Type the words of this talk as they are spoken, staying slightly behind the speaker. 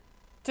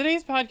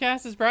Today's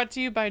podcast is brought to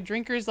you by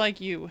drinkers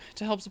like you.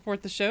 To help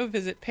support the show,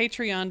 visit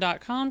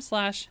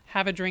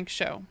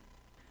patreon.com/haveadrinkshow.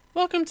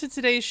 Welcome to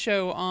today's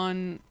show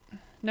on...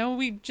 No,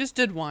 we just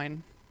did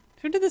wine.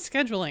 Who did the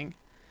scheduling?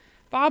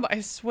 Bob, I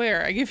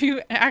swear, I give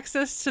you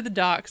access to the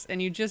docs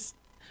and you just...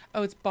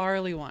 Oh, it's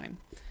barley wine.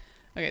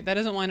 Okay, that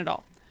isn't wine at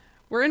all.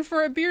 We're in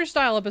for a beer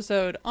style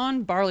episode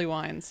on barley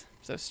wines.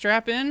 So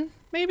strap in,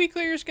 maybe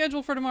clear your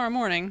schedule for tomorrow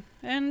morning,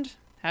 and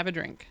have a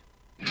drink.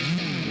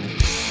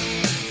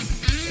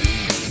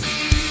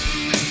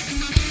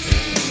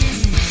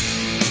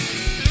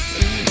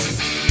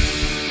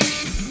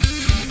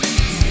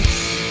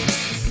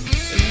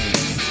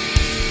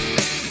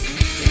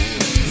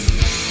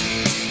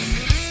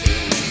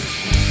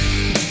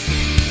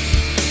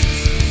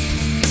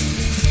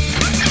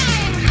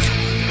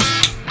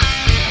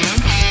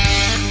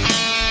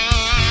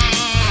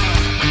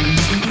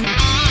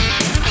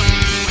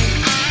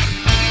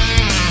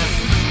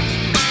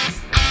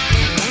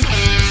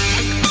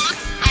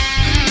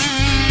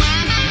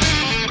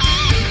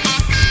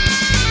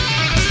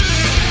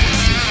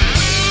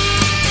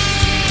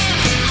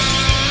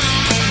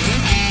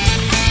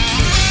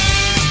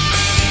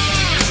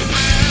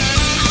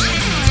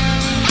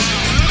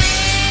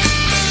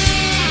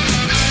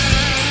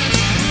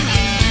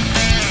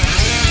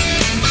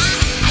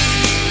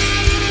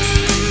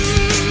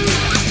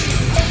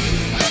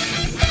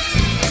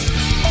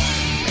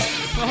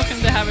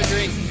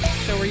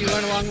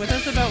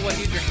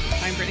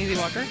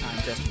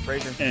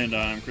 And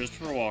I'm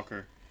Christopher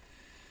Walker.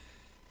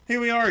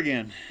 Here we are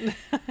again.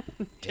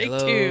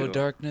 Hello,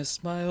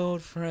 darkness, my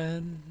old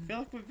friend. I feel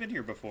like we've been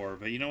here before,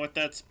 but you know what?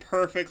 That's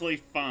perfectly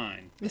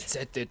fine.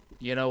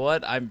 You know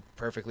what? I'm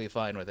perfectly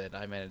fine with it.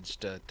 I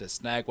managed to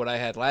snag what I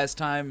had last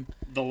time.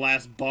 The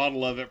last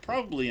bottle of it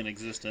probably in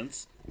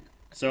existence.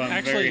 So I'm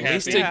Actually,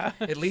 very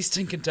happy. At least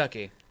in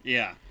Kentucky.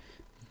 Yeah.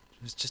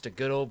 It was just a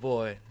good old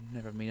boy.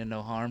 Never meaning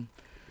no harm.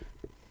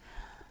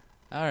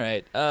 All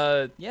right.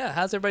 Yeah,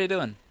 how's everybody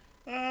doing?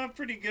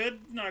 Pretty good.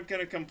 Not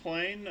gonna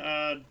complain.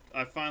 I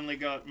finally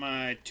got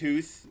my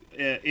tooth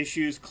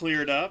issues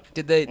cleared up.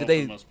 Did they for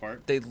the most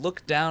part. They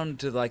look down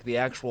to like the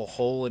actual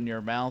hole in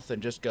your mouth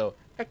and just go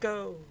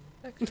echo?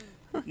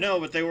 No,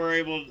 but they were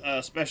able.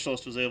 A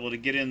specialist was able to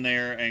get in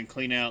there and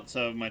clean out.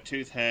 So my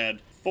tooth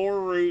had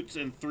 4 roots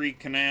and 3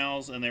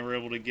 canals, and they were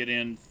able to get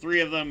in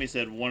 3 of them. He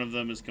said one of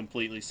them is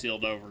completely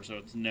sealed over, so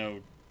it's no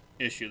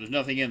issue. There's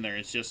nothing in there.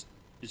 It's just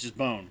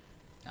bone.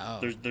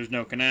 Oh. There's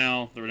no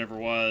canal. There never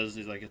was.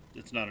 He's like,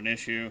 it's not an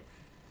issue.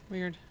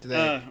 Weird. Do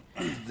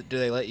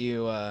they let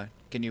you?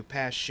 Can you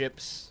pass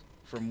ships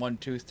from one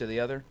tooth to the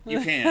other? You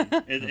can.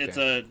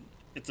 Okay.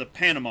 It's a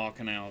Panama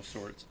Canal of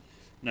sorts.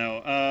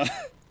 No.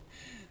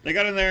 They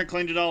got in there and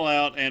cleaned it all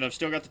out, and I've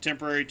still got the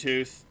temporary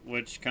tooth,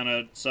 which kind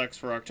of sucks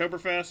for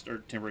Oktoberfest, or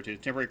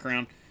temporary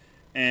crown,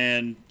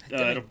 and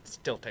it'll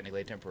still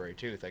technically a temporary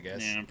tooth, I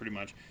guess. Yeah, pretty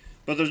much.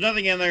 But there's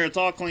nothing in there. It's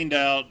all cleaned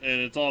out,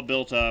 and it's all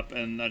built up,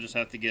 and I just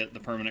have to get the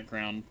permanent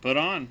crown put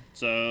on.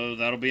 So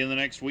that'll be in the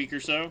next week or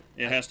so.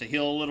 It has to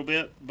heal a little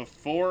bit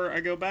before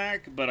I go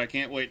back, but I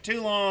can't wait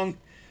too long,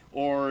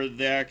 or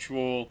the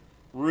actual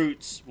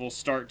roots will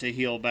start to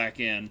heal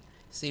back in.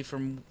 See,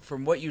 from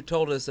what you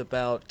told us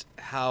about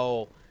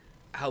how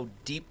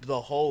deep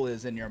the hole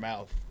is in your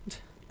mouth,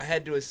 I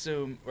had to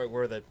assume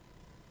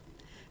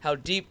how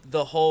deep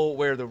the hole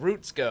where the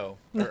roots go.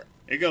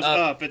 It goes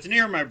up. It's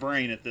near my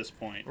brain at this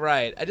point.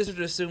 Right. I just would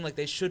assume like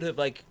they should have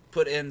like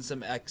put in some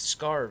like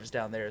scarves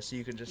down there so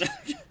you can just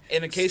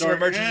in a case of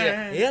emergency.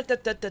 Yeah.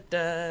 That's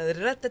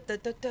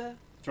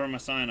where my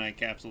cyanide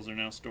capsules are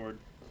now stored.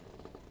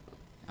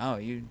 Oh,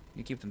 you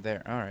keep them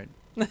there. All right.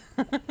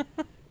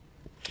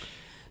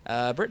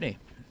 Brittany.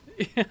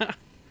 Yeah.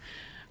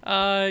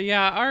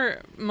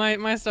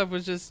 My stuff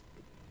was just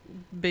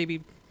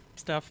baby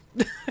stuff.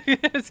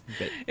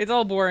 it's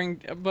all boring,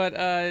 but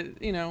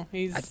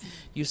he's...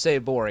 You say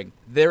boring.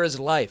 There is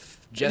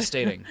life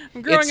gestating.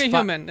 I'm growing a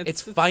human.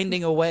 It's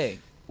finding a way.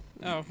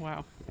 Oh,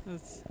 wow.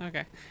 That's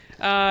okay.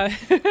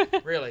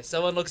 Really?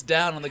 Someone looks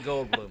down on the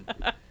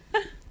Goldblum.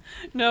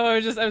 No, I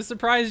was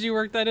surprised you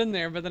worked that in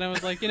there, but then I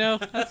was like,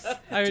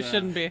 I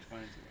shouldn't be.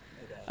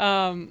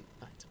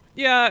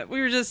 Yeah,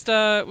 we were just,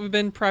 we've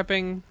been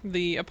prepping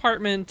the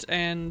apartment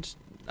and,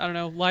 I don't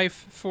know,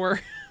 life for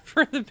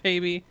the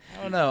baby.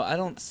 I don't know. I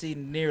don't see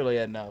nearly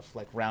enough,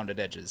 like, rounded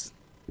edges.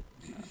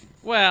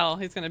 Well,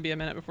 he's going to be a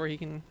minute before he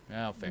can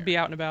be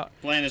out and about.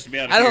 Plan is to be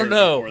out of I don't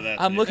know. before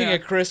that. I'm looking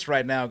at Chris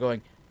right now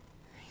going,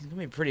 he's going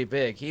to be pretty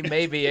big. He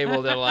may be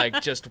able to,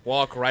 like, just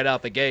walk right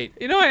out the gate.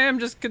 I am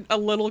just a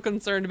little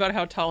concerned about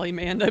how tall he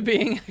may end up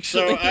being,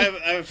 actually. So I have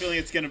a feeling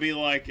it's going to be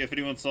like, if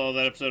anyone saw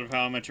that episode of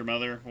How I Met Your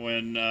Mother,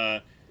 when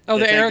the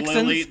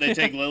Ericksons. They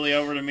take Lily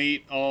over to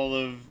meet all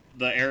of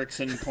the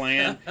Erickson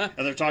clan, and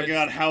they're talking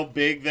about how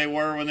big they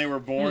were when they were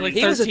born. Like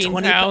 13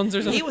 pounds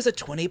or something. He was a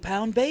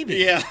 20-pound baby.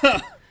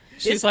 Yeah.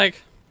 She's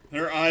like...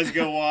 Her eyes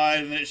go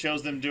wide, and it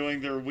shows them doing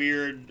their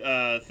weird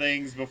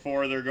things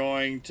before they're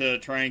going to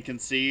try and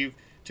conceive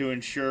to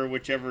ensure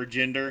whichever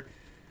gender.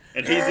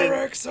 And he's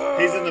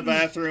in the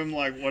bathroom,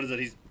 like, what is it?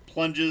 He's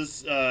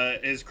plunges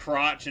his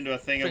crotch into a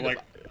thing of like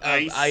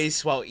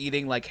ice while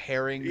eating like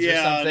herrings or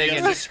Yeah, something, and he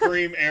has to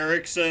scream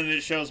Erickson.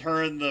 It shows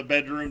her in the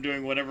bedroom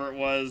doing whatever it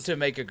was. to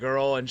make a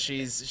girl, and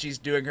she's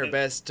doing her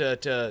best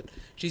to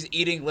she's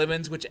eating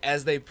lemons, which,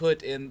 as they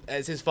put in,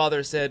 as his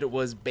father said,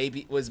 was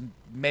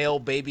male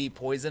baby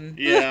poison.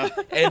 Yeah.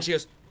 And she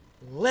goes,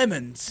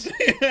 lemons,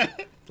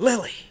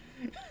 Lily.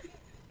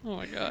 Oh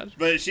my god.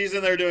 But she's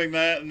in there doing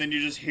that, and then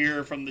you just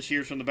hear from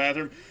the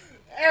bathroom,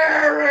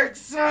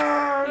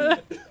 Erickson!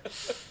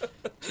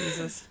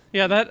 Jesus.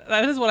 Yeah,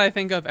 that is what I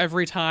think of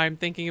every time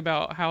thinking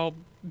about how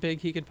big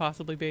he could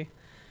possibly be.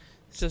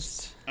 It's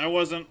just I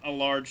wasn't a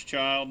large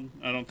child.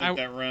 I don't think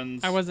that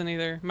runs. I wasn't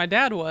either. My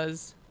dad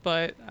was,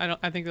 but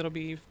I think that'll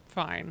be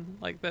fine.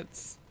 Like,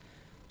 that's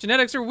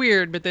genetics are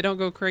weird, but they don't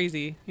go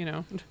crazy, you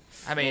know.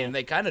 I mean,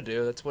 they kind of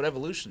do. That's what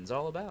evolution's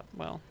all about.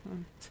 Well,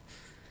 If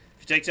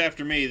he takes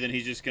after me, then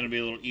he's just going to be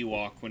a little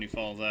Ewok when he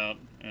falls out.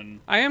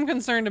 And I am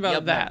concerned about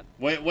Yep. that.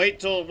 wait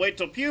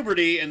till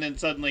puberty, and then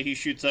suddenly he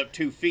shoots up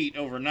 2 feet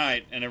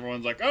overnight, and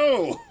everyone's like,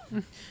 "Oh,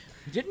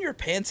 Didn't your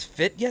pants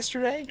fit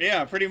yesterday?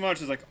 yeah." Pretty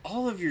much, it's like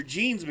all of your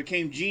jeans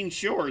became jean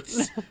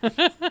shorts.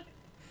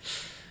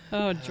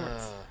 Oh,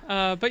 jorts. But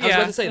I was yeah.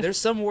 about to say, there's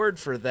some word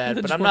for that,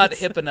 The but I'm not jorts.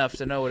 hip enough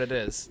to know what it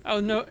is. Oh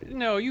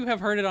no, you have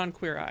heard it on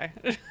Queer Eye.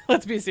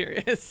 Let's be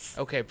serious.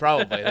 Okay,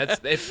 probably.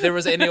 That's if there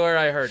was anywhere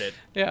I heard it.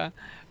 Yeah.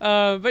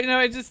 But you know,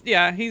 it just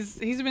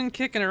he's been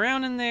kicking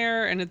around in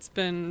there, and it's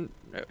been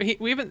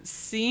we haven't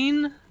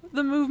seen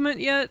the movement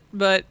yet,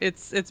 but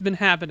it's been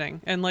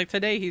happening, and like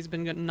today he's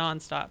been going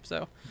nonstop.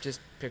 So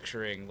Just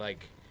picturing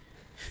like.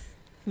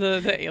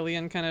 the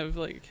alien kind of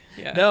like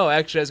No,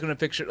 actually, I was going to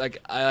picture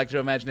I like to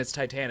imagine it's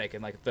Titanic,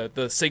 and like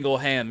the single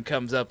hand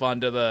comes up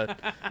onto the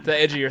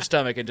edge of your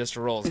stomach and just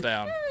rolls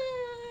down,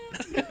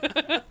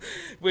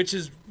 which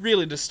is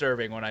really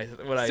disturbing when I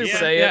Super,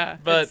 say yeah, it.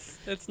 But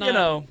it's not, you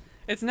know,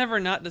 it's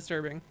never not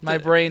disturbing. my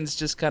brain's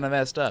just kind of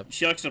messed up.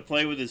 She likes to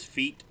play with his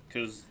feet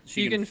because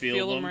she You can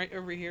feel them. him right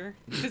over here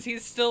because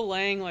he's still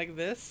laying like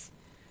this,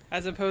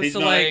 as opposed He's to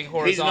not, like laying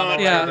horizontal. he's not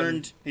Yeah.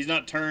 turned. He's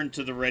not turned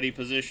to the ready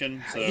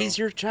position. So He's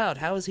your child.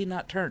 How is he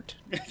not turned?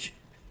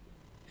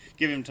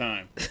 give him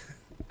time.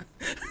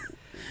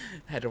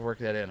 Had to work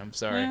that in. I'm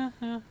sorry.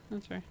 Yeah,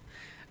 that's right.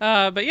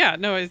 But yeah,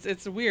 no,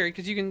 it's weird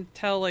because you can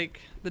tell like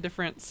the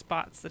different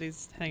spots that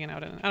he's hanging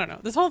out in. I don't know.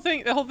 The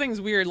whole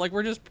thing's weird. Like,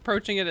 we're just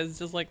approaching it as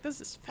just like, this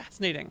is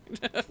fascinating.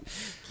 We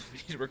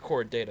need to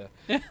record data.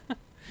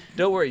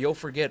 Don't worry, you'll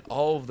forget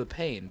all of the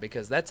pain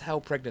because that's how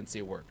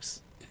pregnancy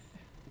works.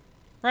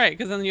 Right,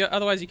 because then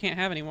otherwise you can't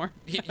have any more.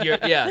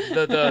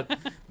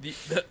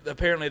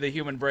 Apparently the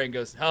human brain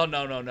goes, oh,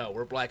 no,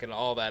 we're blacking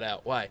all that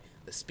out. Why?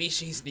 The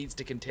species needs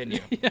to continue.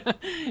 Yeah,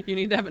 you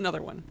need to have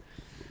another one.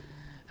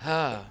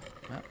 Well,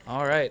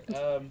 all right.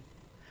 But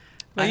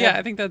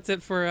I think that's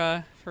it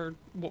for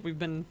what we've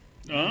been.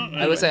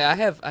 I would say I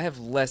have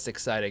less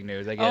exciting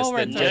news, I guess, Oh,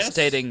 right, than yes.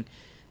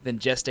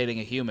 gestating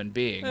a human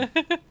being.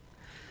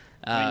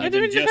 It You've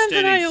been depends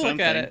on how gestating you look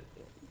at something.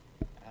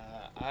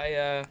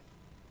 it.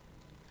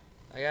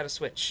 I got a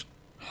Switch.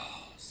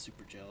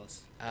 Super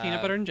jealous.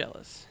 Peanut butter and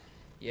jealous.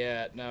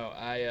 Yeah, no,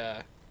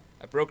 I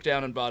broke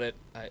down and bought it.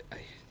 I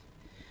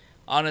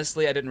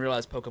honestly, I didn't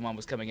realize Pokemon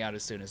was coming out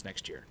as soon as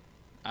next year.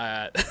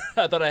 I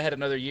thought I had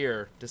another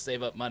year to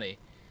save up money.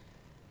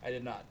 I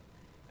did not.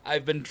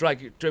 I've been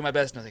doing my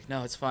best, and I was like,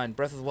 no, it's fine.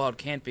 Breath of the Wild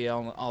can't be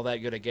all that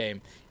good a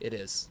game. It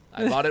is.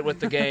 I bought it with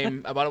the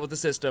game. I bought it with the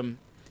system.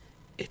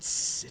 It's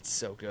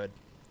so good.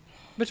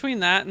 Between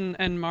that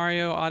and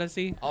Mario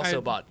Odyssey,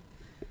 Also bought.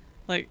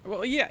 Like,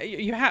 well, yeah,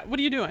 you have. What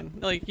are you doing?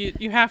 Like,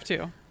 you have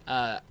to.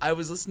 I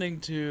was listening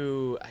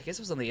to, I guess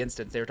it was on the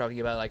Instance. They were talking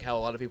about like how a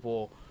lot of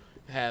people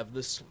have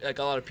this, like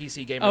a lot of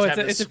PC gamers Oh, have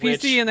the it's a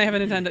Switch PC and they have a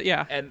Nintendo.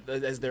 Yeah. and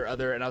as their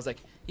other, and I was like,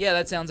 yeah,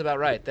 that sounds about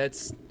right.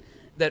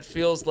 That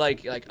feels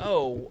like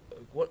oh,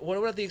 what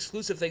are the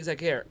exclusive things I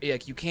care?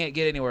 Like you can't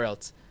get anywhere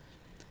else.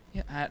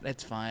 Yeah,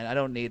 that's fine. I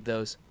don't need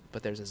those.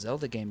 But there's a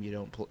Zelda game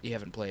you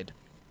haven't played.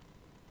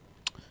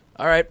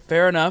 All right,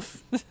 fair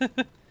enough.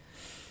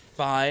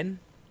 Fine.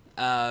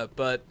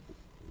 But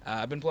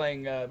I've been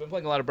playing a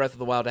lot of Breath of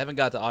the Wild. I haven't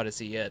got to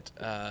Odyssey yet.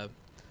 But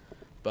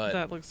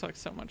That looks like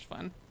so much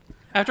fun.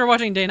 After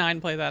watching Day 9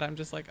 play that, I'm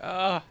just like,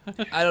 ugh.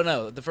 I don't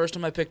know. The first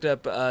time I picked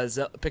up a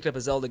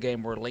Zelda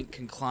game where Link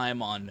can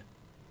climb on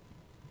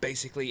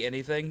basically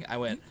anything, I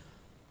went,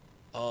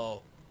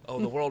 oh,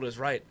 the world is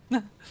right.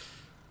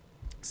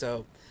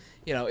 So,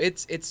 you know,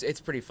 it's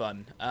pretty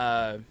fun.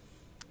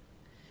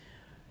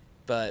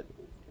 But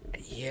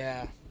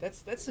yeah,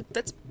 that's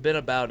been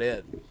about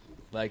it.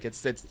 Like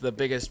it's the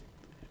biggest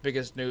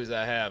news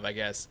I have, I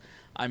guess.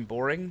 I'm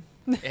boring,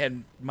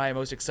 and my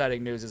most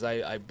exciting news is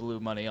I blew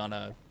money on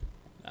a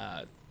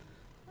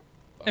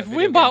If video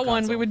we game bought one,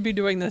 we console. would be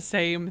doing the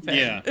same thing.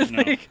 Yeah, It's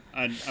no, like-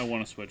 I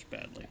want to switch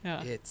badly.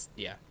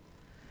 yeah.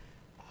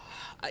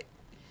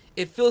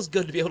 It feels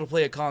good to be able to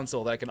play a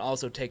console that I can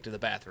also take to the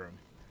bathroom.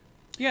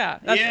 Yeah.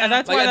 That's, Yeah. and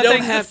that's Like why I that don't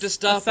thing's have a to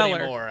stop seller.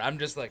 anymore. I'm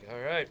just like, all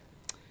right,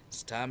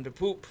 it's time to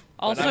poop.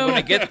 Also- but I'm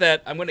gonna get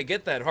that. I'm gonna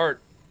get that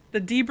heart The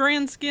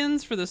D-brand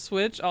skins for the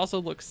Switch also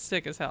look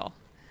sick as hell.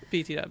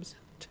 BT dubs.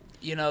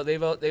 You know, they've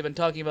been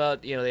talking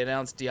about, you know, they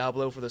announced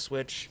Diablo for the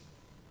Switch.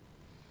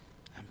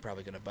 I'm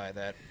probably going to buy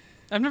that.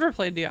 I've never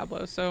played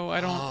Diablo, so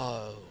I don't...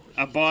 Oh.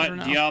 I I bought don't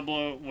know.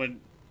 Diablo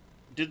when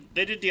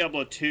they did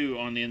Diablo 2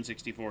 on the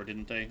N64,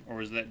 didn't they? Or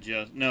was that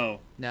just no?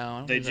 No, I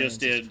don't They think it's on just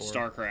did N64.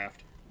 StarCraft.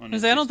 On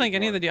Because I don't think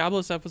any of N64. the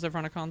Diablo stuff was ever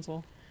on a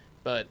console.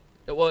 But,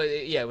 well,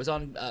 yeah, it was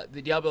on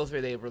the Diablo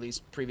 3 they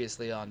released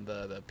previously on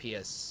the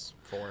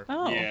PS4.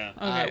 Oh, Yeah.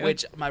 okay.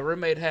 Which my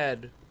roommate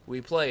had.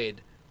 We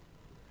played.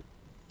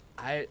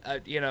 I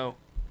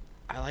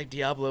like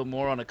Diablo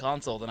more on a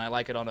console than I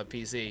like it on a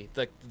PC.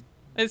 The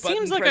It button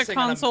seems like a pressing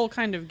on a- console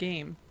kind of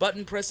game.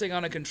 button pressing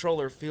on a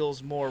controller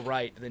feels more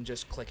right than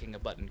just clicking a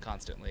button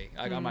constantly,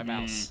 like on my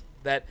mouse.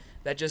 That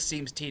just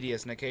seems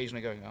tedious, and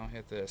occasionally going, "I'll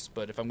hit this."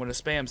 But if I'm going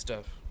to spam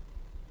stuff,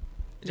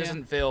 it Yeah.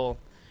 doesn't feel.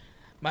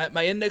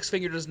 My index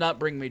finger does not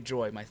bring me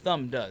joy. My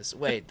thumb does.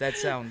 Wait, that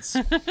sounds.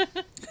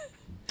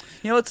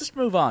 Let's just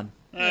move on.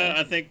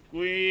 I think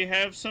we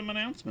have some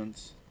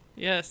announcements.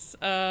 Yes.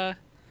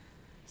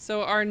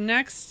 So our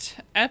next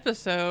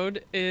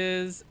episode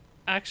is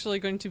actually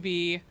going to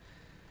be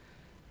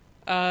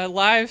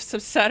live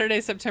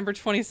Saturday, September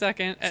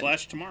 22nd at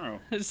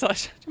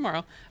 /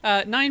 tomorrow,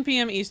 9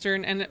 p.m.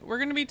 Eastern, and we're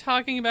going to be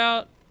talking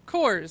about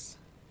Coors.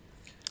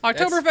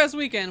 Oktoberfest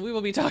weekend, we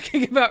will be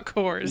talking about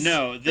Coors.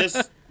 No,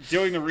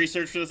 doing the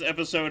research for this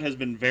episode has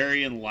been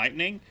very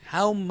enlightening.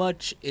 How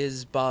much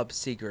is Bob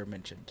Seger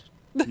mentioned?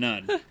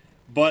 None.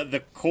 But the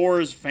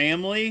Coors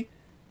family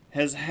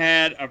has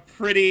had a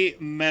pretty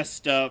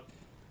messed up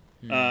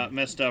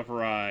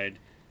ride.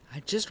 I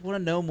just want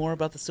to know more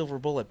about the Silver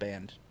Bullet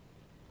Band.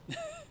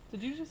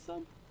 Did you just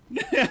sub?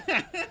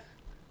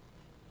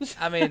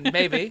 I mean,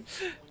 maybe.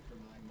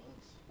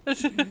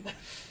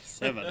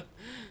 7.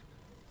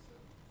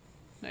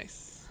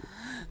 Nice.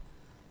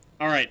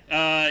 All right.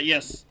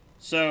 Yes.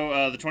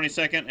 So the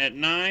 22nd at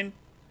 9.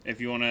 If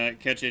you want to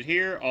catch it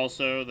here,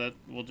 also that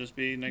will just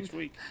be next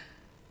week.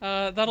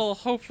 That'll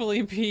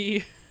hopefully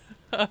be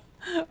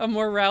a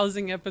more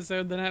rousing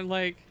episode than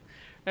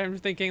I'm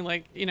thinking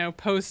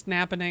post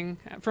napping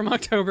from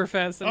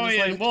Oktoberfest. Oh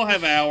yeah, we'll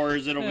have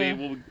hours. It'll Yeah.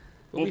 be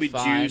we'll be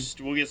fine. juiced.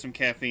 We'll get some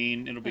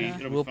caffeine. It'll be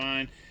We'll-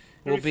 fine.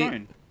 we'll It'll be be-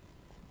 fine.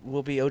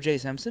 Will be O.J.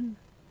 Simpson?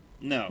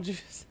 No.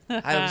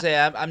 I would say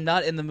I'm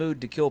not in the mood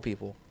to kill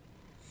people.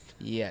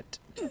 Yet.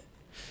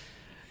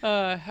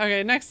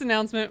 Okay, next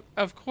announcement.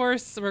 Of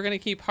course, we're going to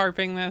keep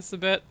harping this a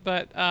bit,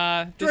 but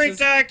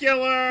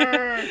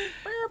Drinktacular!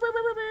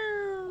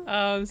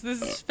 so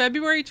this is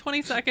February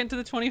 22nd to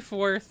the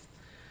 24th,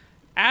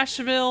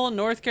 Asheville,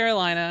 North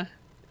Carolina.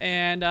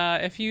 And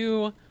if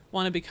you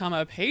want to become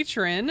a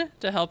patron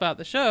to help out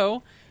the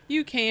show,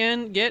 you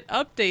can get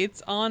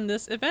updates on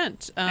this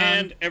event.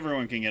 And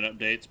everyone can get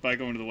updates by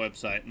going to the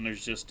website, and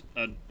there's just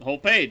a whole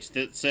page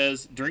that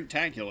says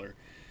Drinktacular.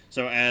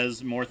 So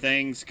as more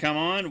things come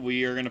on,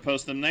 we are going to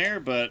post them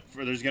there, but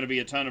there's going to be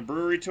a ton of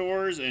brewery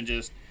tours and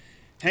just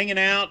hanging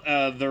out.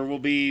 There will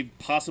be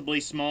possibly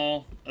a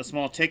small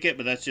ticket,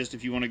 but that's just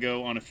if you want to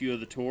go on a few of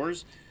the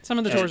tours. some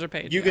of the tours are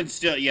paid. You yeah. can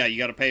still, you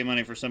got to pay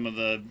money for some of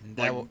the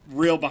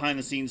real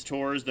behind-the-scenes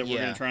tours that we're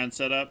going Yeah. to try and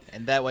set up.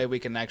 And that way we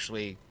can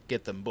actually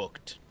get them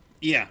booked.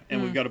 Yeah,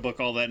 and we've got to book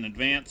all that in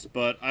advance.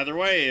 But either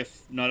way,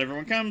 if not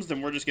everyone comes,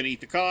 then we're just going to eat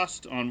the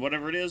cost on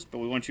whatever it is. But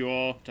we want you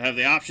all to have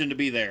the option to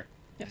be there.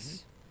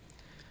 Yes.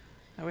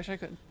 I wish I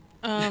could.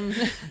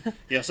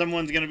 Yeah,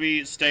 someone's going to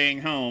be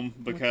staying home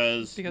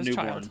because newborn.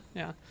 child.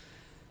 Yeah.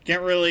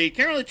 Can't really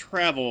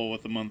travel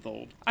with a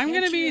month-old. I'm Can't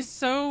going to be you?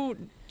 so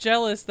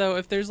jealous, though,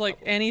 if there's,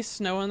 any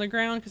snow on the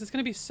ground, because it's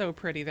going to be so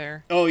pretty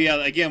there. Oh,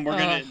 yeah, again, we're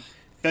going Oh. to...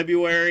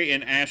 February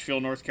in Asheville,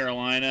 North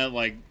Carolina,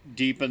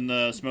 deep in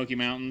the Smoky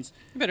Mountains.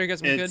 You better get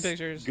some It's good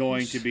pictures.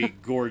 going to be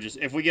gorgeous.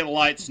 If we get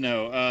light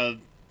snow,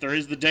 there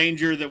is the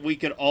danger that we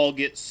could all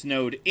get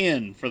snowed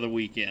in for the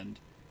weekend.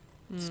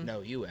 Snow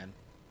you in.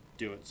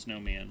 Do it,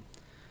 snowman.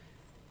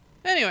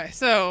 Anyway,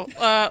 so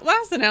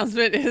last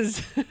announcement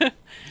is we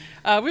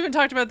haven't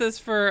talked about this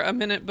for a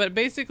minute, but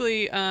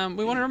basically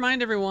we want to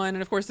remind everyone,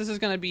 and of course this is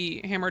going to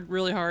be hammered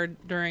really hard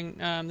during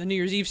the New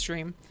Year's Eve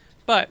stream,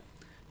 but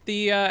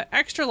the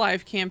Extra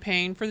Life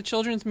campaign for the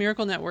Children's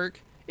Miracle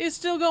Network is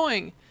still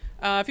going.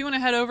 If you want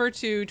to head over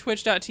to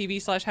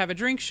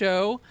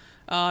twitch.tv/haveadrinkshow,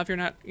 if you're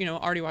not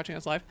already watching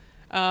us live,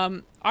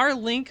 our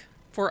link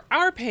for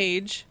our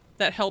page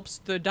that helps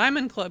the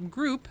Diamond Club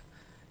group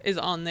is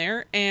on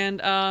there,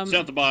 and It's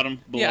at the bottom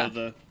below yeah.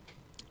 the.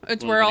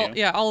 it's little where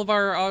video. all of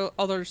our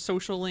other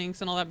social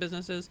links and all that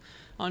business is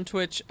on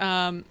Twitch.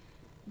 So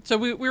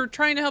we're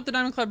trying to help the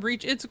Diamond Club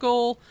reach its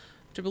goal,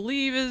 which I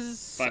believe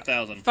is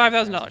 $5,000.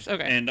 $5,000.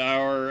 Okay. And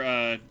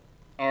our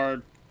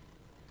Our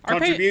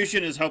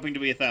contribution is hoping to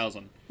be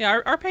 1,000. Yeah,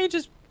 our page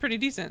is pretty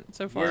decent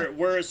so far.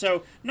 We're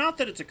so not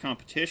that it's a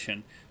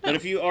competition, but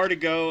if you are to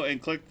go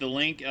and click the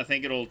link, I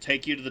think it'll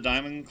take you to the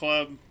Diamond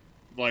Club,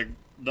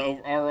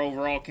 our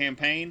overall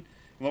campaign,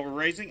 what we're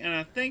raising. And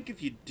I think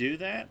if you do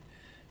that,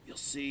 you'll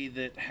see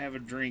that Have a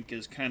Drink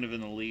is kind of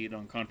in the lead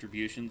on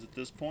contributions at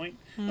this point.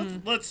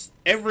 Let's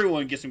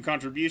everyone get some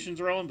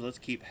contributions rolling, but let's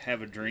keep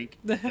Have a Drink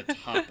at the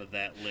top of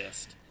that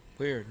list.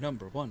 We're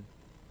number one.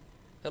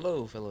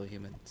 Hello, fellow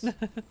humans.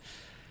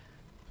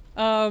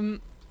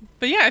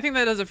 But yeah, I think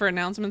that does it for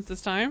announcements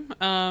this time.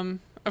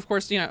 Of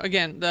course,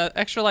 again, the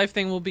Extra Life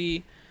thing will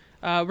be,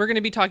 we're going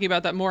to be talking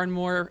about that more and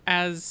more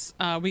as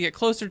we get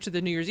closer to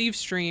the New Year's Eve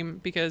stream,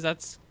 because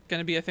that's going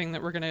to be a thing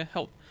that we're going to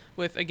help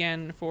with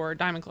again for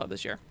Diamond Club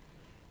this year.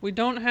 We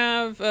do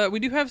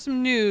have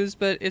some news,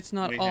 but it's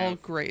not all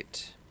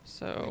great.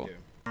 So,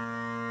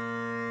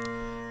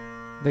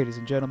 Ladies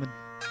and gentlemen,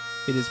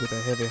 it is with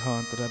a heavy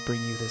heart that I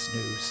bring you this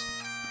news.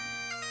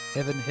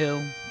 Heaven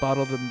Hill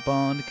Bottled and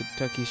Bond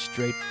Kentucky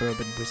Straight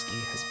Bourbon Whiskey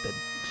has been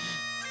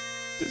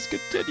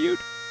discontinued.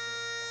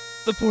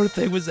 The poor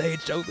thing was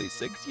aged only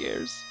 6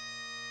 years.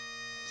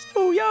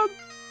 So young.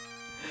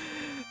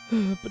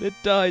 But it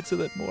died so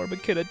that more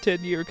McKenna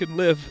 10-year can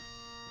live.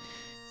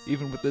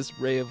 Even with this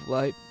ray of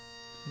light,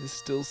 it is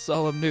still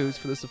solemn news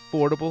for this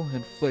affordable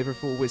and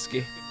flavorful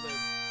whiskey.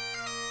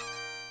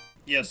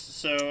 Yes,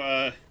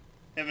 so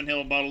Heaven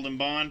Hill Bottled and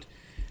Bond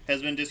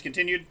has been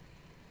discontinued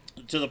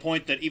to the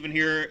point that even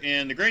here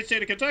in the great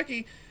state of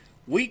Kentucky,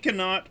 we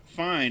cannot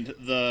find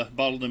the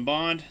Bottled and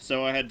Bond,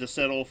 so I had to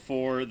settle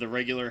for the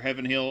regular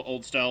Heaven Hill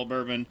Old Style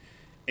Bourbon,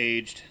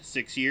 aged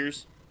 6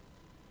 years.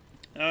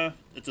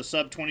 It's a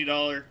sub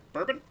 $20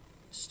 bourbon.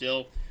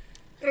 Still,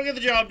 it'll get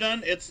the job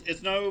done.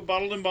 It's no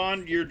Bottled and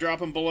Bond. You're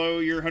dropping below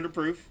your 100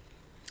 proof.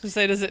 To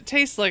say, does it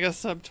taste like a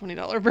sub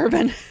 $20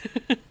 bourbon?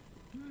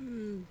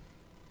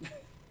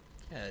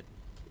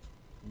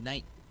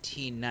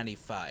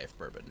 1995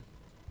 bourbon.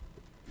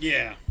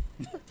 Yeah.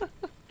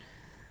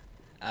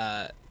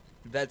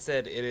 That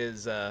said, it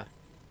is. I've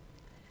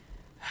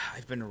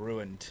been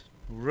ruined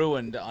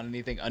on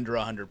anything under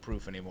 100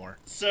 proof anymore.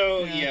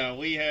 So yeah,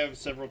 we have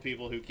several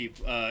people who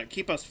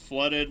keep us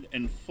flooded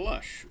and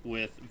flush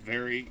with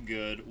very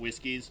good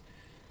whiskeys.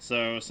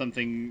 So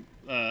something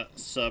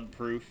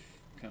sub-proof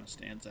kind of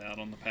stands out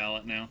on the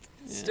palate now.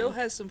 Still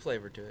has some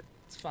flavor to it.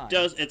 It's fine.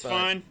 It's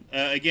fine.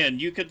 Again,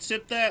 you could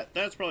sip that.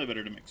 That's probably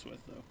better to mix with,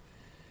 though.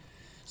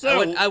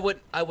 So I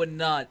would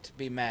not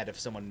be mad if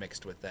someone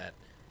mixed with that.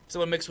 If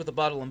someone mixed with a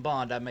Bottle and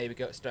Bond, I maybe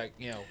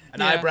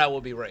an eyebrow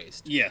will be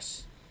raised.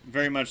 Yes,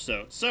 very much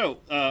so. So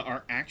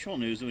our actual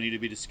news that we need to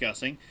be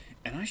discussing,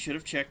 and I should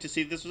have checked to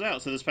see if this was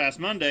out. So this past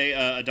Monday,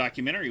 a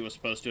documentary was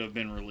supposed to have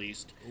been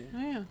released.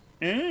 Oh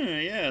yeah.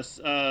 Yes.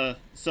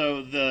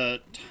 So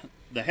the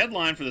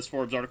headline for this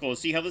Forbes article is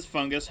 "See How This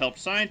Fungus Helped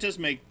Scientists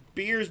Make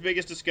Beer's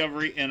Biggest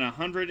Discovery in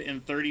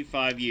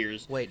 135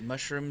 Years." Wait,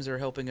 mushrooms are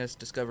helping us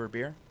discover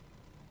beer?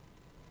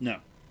 No.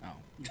 Oh.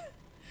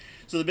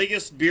 So the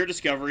biggest beer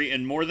discovery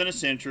in more than a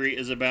century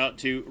is about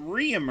to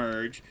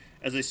re-emerge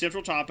as a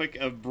central topic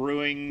of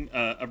brewing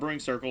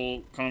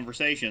circle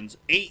conversations.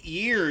 8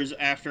 years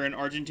after an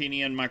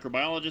Argentinian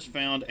microbiologist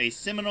found a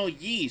seminal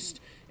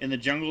yeast in the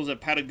jungles of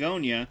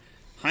Patagonia,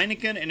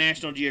 Heineken and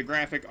National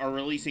Geographic are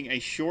releasing a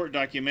short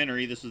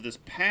documentary. This was this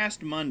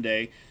past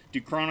Monday to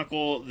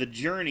chronicle the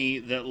journey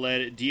that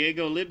led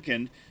Diego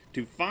Libkind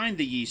to find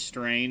the yeast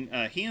strain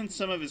he and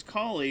some of his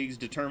colleagues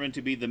determined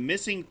to be the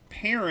missing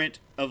parent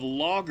of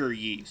lager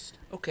yeast.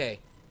 Okay,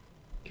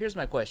 here's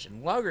my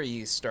question. Lager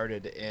yeast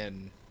started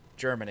in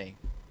Germany.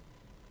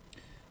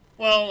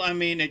 Well, I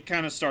mean, it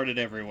kind of started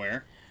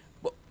everywhere.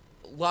 Well,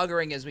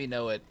 lagering as we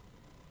know it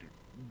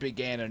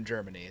began in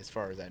Germany, as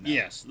far as I know.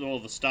 Yes, well,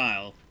 the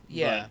style.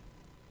 Yeah.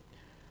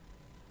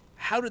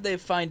 How did they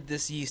find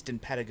this yeast in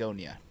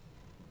Patagonia?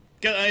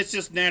 It's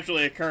just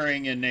naturally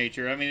occurring in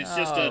nature. I mean, it's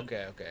just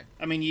okay.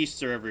 I mean,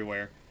 yeasts are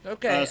everywhere.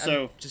 Okay,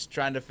 so I'm just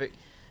trying to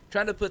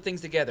put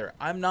things together.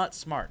 I'm not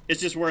smart.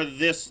 It's just where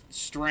this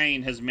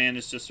strain has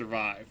managed to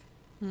survive.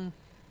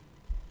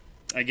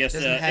 I guess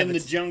in the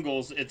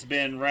jungles, it's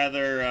been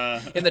rather...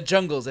 In the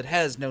jungles, it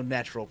has no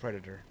natural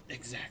predator.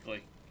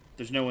 Exactly.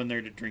 There's no one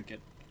there to drink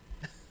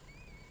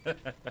it.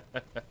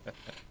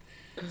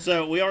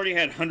 So we already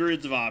had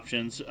hundreds of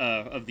options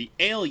of the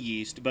ale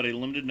yeast, but a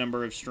limited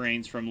number of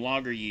strains from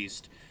lager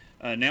yeast.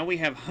 Now we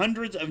have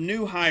hundreds of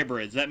new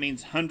hybrids. That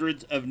means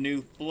hundreds of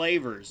new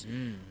flavors.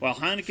 While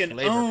Heineken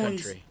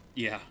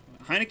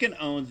Heineken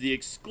owns the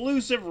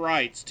exclusive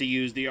rights to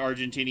use the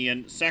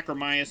Argentinian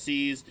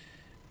Saccharomyces.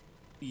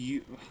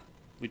 We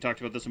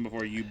talked about this one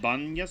before.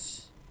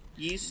 Eubanus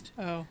yeast.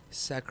 Oh.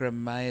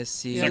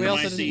 Saccharomyces. Yeah, we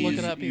also didn't look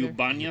it up either.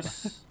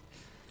 Eubanus.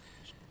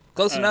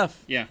 Close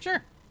enough. Yeah.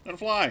 Sure. That'll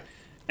fly.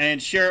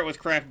 And share it with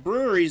craft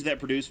breweries that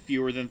produce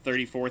fewer than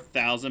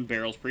 34,000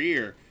 barrels per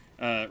year.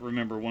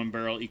 Remember, 1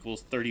 barrel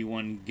equals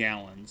 31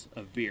 gallons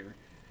of beer.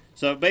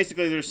 So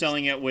basically, they're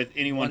selling it with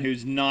anyone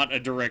who's not a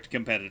direct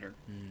competitor.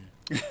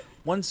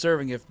 One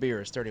serving of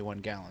beer is 31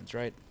 gallons,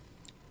 right?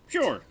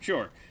 Sure.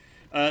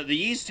 The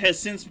yeast has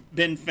since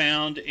been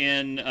found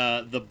in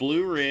the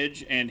Blue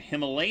Ridge and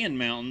Himalayan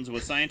mountains,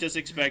 with scientists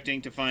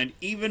expecting to find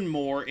even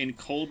more in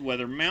cold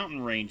weather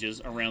mountain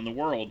ranges around the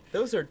world.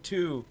 Those are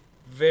two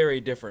very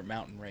different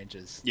mountain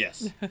ranges.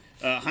 Yes.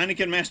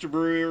 Heineken Master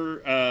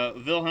Brewer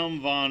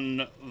Wilhelm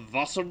von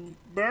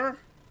Wasserburg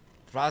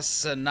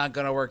That's not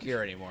gonna work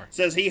here anymore.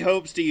 says he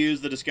hopes to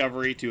use the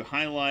discovery to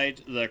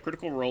highlight the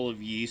critical role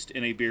of yeast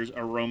in a beer's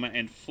aroma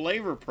and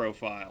flavor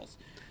profiles.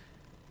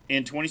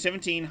 In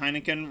 2017,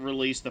 Heineken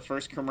released the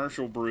first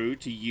commercial brew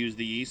to use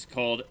the yeast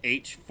called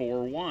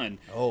H41.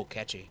 Oh,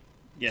 catchy.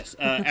 Yes,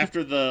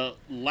 after the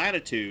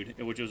Latitude,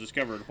 which was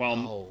discovered.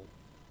 Oh.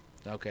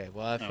 Okay,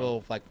 well, I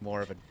feel like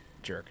more of a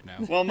jerk now.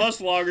 While most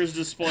lagers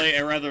display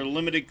a rather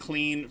limited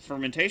clean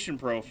fermentation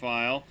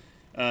profile,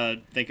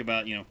 think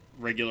about,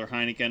 regular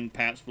Heineken,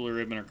 Pabst Blue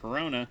Ribbon, or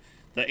Corona,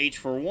 the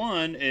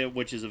H41,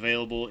 which is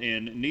available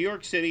in New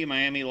York City,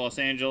 Miami, Los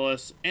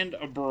Angeles, and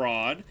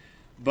abroad,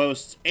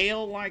 boasts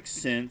ale-like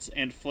scents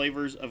and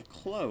flavors of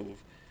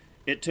clove.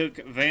 It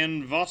took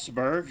Van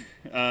Vosberg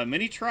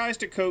many tries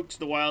to coax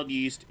the wild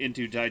yeast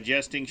into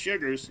digesting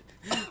sugars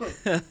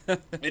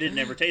it had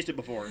never tasted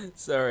before.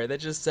 Sorry, that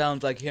just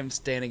sounds like him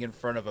standing in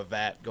front of a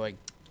vat going,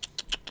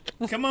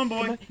 Come on,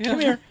 boy. come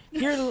here,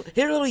 here,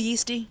 little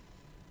yeasty.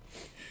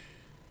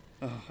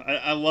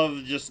 I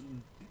love just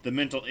the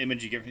mental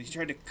image you get. He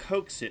tried to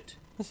coax it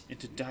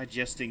into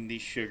digesting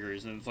these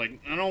sugars, and it's like,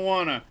 I don't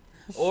wanna.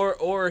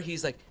 Or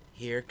he's like,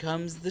 here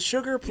comes the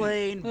sugar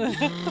plane.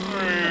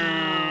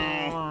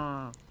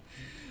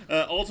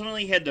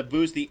 Ultimately, he had to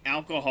boost the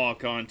alcohol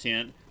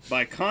content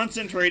by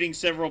concentrating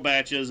several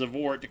batches of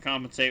wort to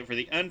compensate for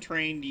the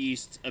untrained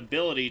yeast's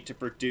ability to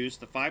produce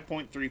the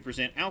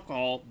 5.3%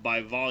 alcohol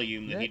by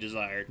volume that he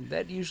desired.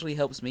 That usually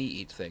helps me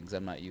eat things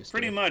I'm not used to.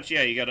 Pretty much,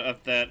 yeah. You got to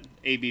up that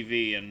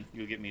ABV, and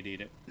you'll get me to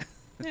eat it.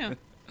 Yeah.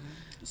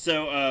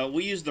 So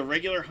we used the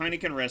regular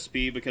Heineken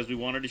recipe because we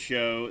wanted to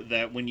show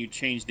that when you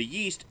change the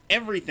yeast,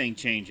 everything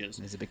changes.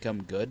 Does it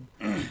become good?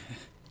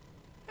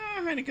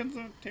 Heineken's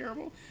not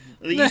terrible.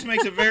 The yeast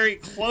makes a very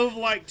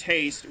clove-like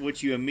taste,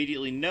 which you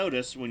immediately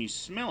notice when you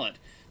smell it,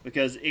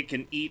 because it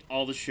can eat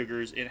all the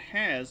sugars it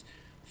has,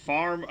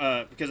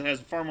 because it has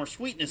far more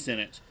sweetness in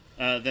it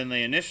than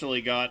they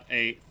initially got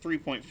a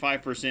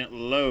 3.5%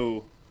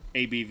 low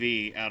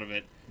ABV out of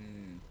it.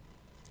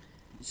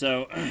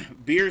 So,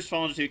 beers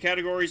fall into two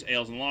categories,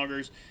 ales and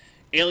lagers.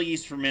 Ale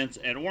yeast ferments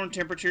at warm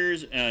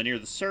temperatures near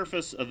the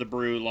surface of the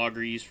brew.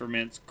 Lager yeast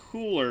ferments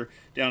cooler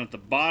down at the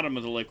bottom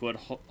of the liquid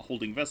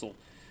holding vessel.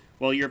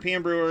 While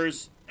European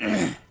brewers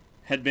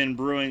had been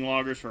brewing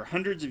lagers for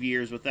hundreds of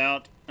years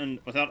without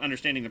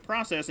understanding the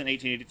process, in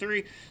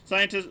 1883,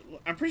 scientists...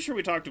 I'm pretty sure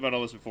we talked about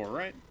all this before,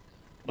 right?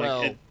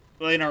 In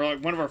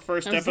one of our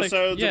first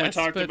episodes, when we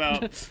talked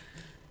about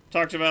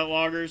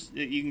lagers,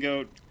 you can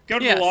go to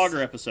the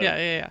lager episode.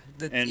 Yeah.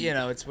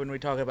 It's when we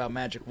talk about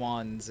magic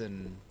wands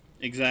and...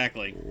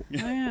 Exactly. Oh,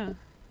 yeah.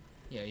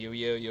 Yeah,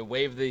 you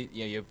wave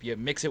you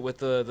mix it with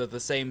the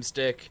same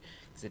stick,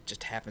 'cause it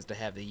just happens to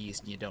have the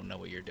yeast, and you don't know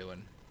what you're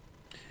doing.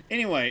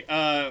 Anyway,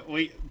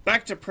 we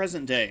back to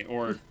present day,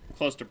 or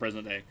close to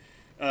present day.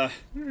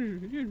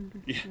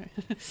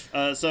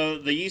 So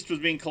the yeast was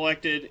being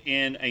collected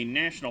in a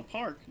national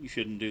park. You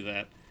shouldn't do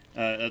that.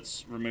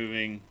 That's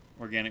removing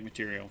organic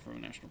material from a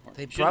national park.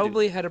 They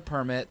probably had a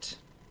permit.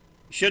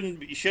 Shouldn't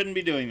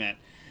be doing that.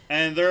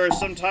 And there are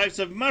some types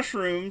of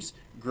mushrooms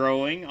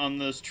growing on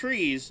those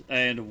trees,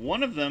 and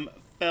one of them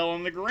fell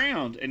on the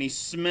ground, and he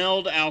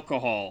smelled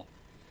alcohol.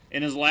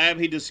 In his lab,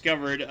 he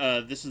discovered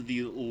this is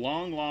the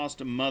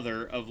long-lost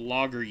mother of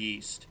lager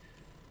yeast.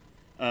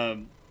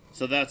 So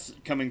that's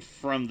coming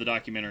from the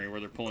documentary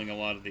where they're pulling a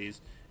lot of these,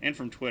 and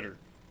from Twitter.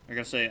 I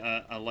gotta say,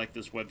 I like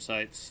this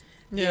website's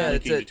linking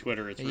to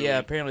Twitter. It's really...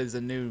 apparently there's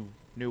a new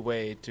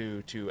way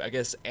to I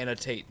guess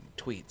annotate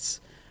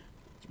tweets.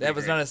 That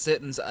was not a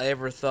sentence I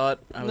ever thought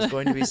I was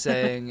going to be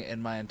saying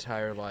in my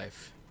entire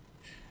life.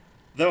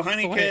 Though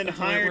Heineken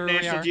hired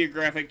National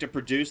Geographic to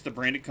produce the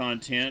branded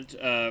content,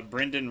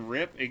 Brendan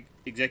Ripp,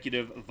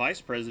 Executive Vice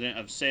President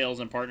of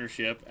Sales and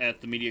Partnership at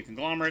the media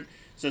conglomerate,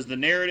 says the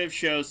narrative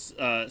shows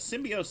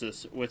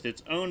symbiosis with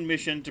its own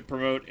mission to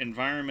promote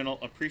environmental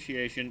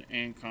appreciation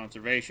and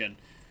conservation.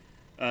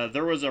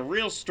 There was a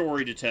real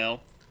story to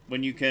tell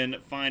when you can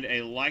find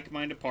a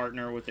like-minded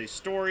partner with a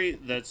story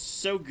that's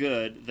so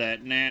good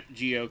that Nat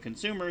Geo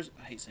consumers,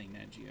 I hate saying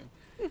Nat Geo,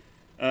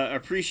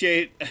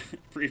 appreciate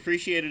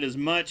it as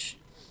much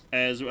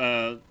as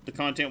the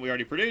content we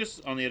already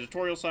produce on the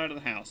editorial side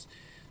of the house.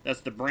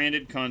 That's the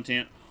branded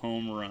content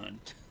home run.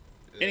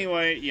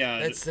 Anyway, yeah.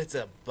 That's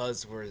a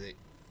buzzworthy.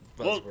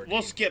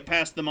 We'll skip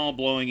past them all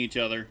blowing each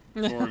other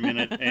for a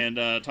minute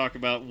and talk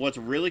about what's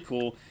really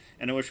cool,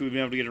 and I wish we'd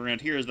been able to get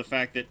around here, is the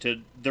fact that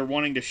they're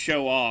wanting to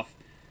show off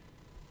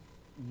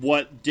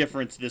what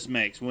difference this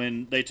makes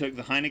when they took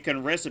the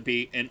Heineken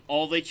recipe and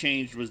all they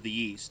changed was the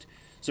yeast.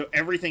 So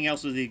everything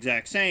else was the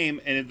exact same,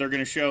 and they're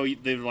going to show you,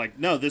 they're like,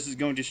 no, this is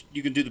going to,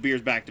 you can do the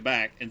beers back to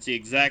back and see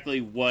exactly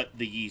what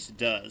the yeast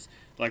does.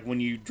 Like when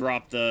you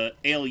drop the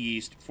ale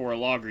yeast for a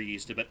lager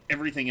yeast, but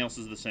everything else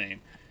is the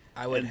same.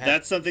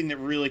 That's something that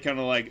really kind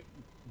of like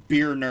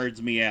beer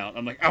nerds me out.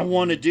 I'm like, I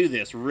want to do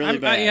this really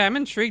bad. I'm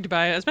intrigued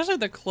by it, especially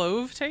the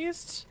clove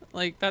taste.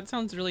 Like, that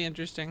sounds really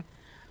interesting.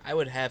 I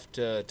would have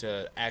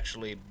to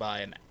actually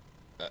buy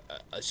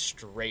a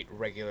straight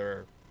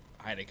regular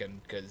Heineken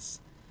because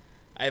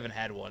I haven't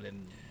had one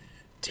in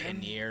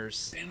 10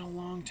 years. Been a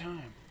long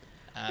time.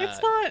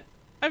 It's not.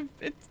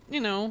 It's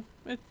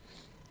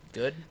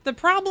Good. the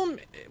problem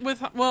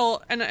with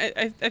and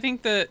I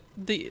think that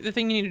the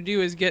thing you need to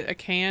do is get a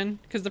can,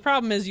 because the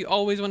problem is you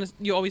always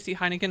see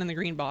Heineken in the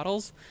green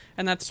bottles,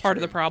 and that's part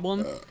of the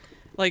problem.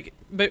 Like,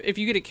 but if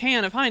you get a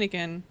can of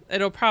Heineken,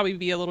 it'll probably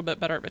be a little bit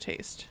better of a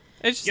taste.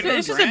 It's Get it on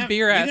just a draft.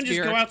 beer ass You can just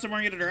beer. go out somewhere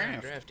and get a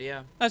draft. Draft,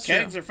 yeah. That's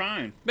Kegs true. are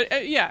fine.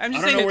 But yeah, I'm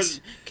just I don't saying know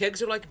it's.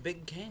 Kegs are like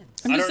big cans.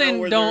 I'm I just don't know saying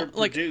where don't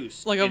they're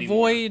produced anymore.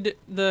 avoid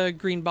the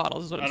green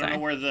bottles. Is what I I'm don't know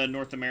saying. where the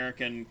North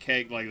American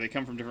keg, like, they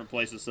come from different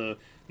places, so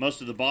most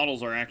of the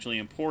bottles are actually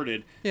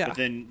imported. Yeah. But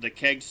then the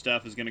keg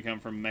stuff is going to come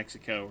from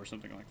Mexico or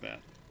something like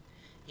that.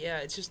 Yeah,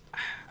 it's just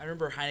I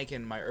remember Heineken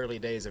in my early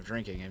days of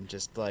drinking, and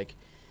just like,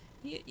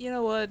 you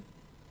know what?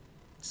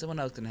 Someone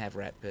else can have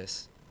rat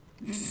piss.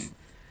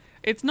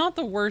 It's not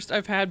the worst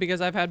I've had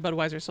because I've had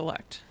Budweiser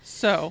Select.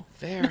 So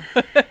Fair.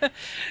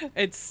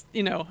 it's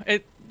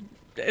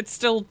it's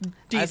still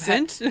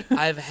decent.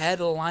 I've had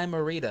a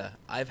Lime-A-Rita.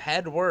 I've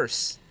had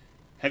worse.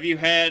 Have you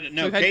had...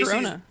 No, We've had Casey's,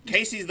 Corona.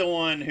 Casey's the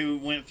one who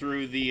went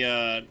through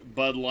the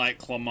Bud Light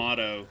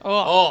Clamato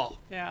Oh, Oh.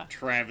 yeah.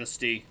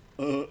 travesty.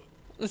 Oh,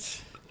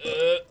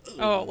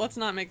 let's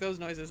not make those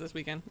noises this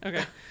weekend.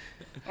 Okay.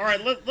 All right,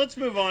 let's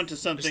move on to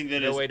something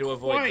There's that no is way to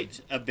avoid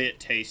quite a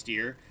bit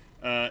tastier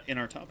in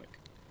our topic.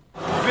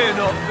 We're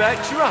not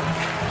that drunk.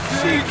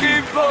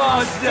 Cheeky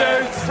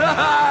bastards! We're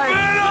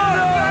not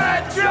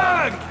that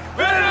drunk!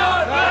 We're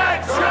not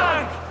that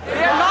drunk!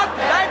 We're not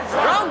that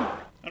drunk!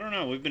 I don't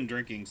know. We've been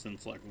drinking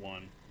since like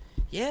 1.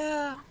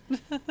 Yeah.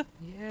 But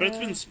it's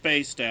been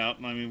spaced out.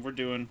 I mean, we're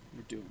doing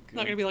good.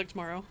 Not gonna be like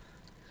tomorrow.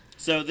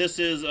 So this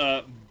is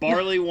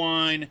barley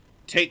wine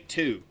take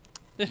 2.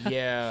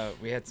 Yeah,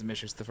 we had some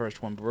issues with the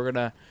first one, but we're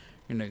gonna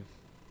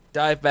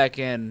dive back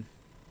in.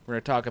 We're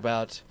gonna talk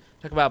about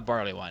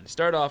barley wine.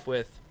 Start off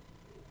with,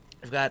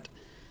 we've got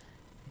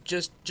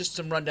just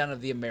some rundown of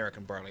the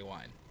American barley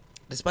wine.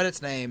 Despite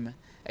its name,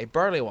 a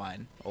barley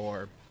wine,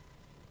 or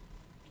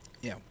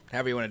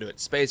however you want to do it,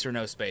 space or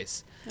no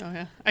space. Oh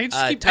yeah. I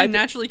type it-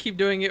 naturally keep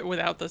doing it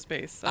without the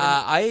space.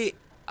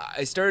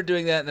 I started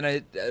doing that, and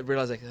then I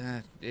realized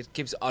it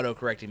keeps auto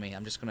correcting me.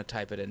 I'm just gonna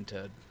type it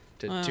into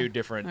two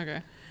different.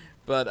 Okay.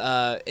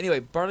 But anyway,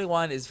 barley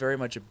wine is very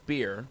much a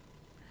beer,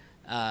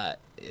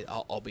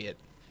 albeit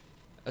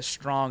a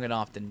strong and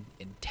often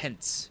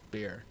intense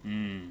beer.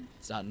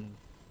 It's not.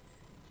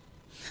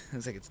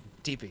 It's like it's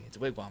teepee. It's a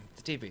wigwam.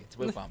 It's a teepee. It's a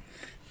wigwam.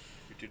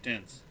 You're too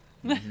tense.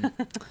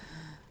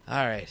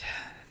 All right.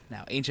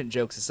 Now, ancient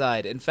jokes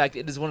aside, in fact,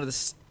 it is one of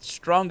the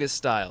strongest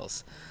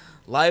styles.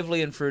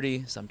 Lively and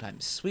fruity,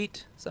 sometimes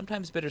sweet,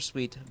 sometimes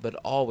bittersweet, but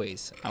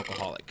always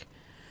alcoholic.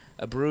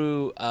 A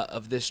brew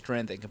of this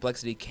strength and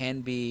complexity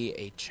can be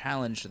a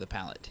challenge to the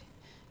palate.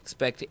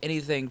 Expect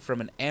anything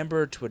from an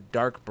amber to a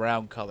dark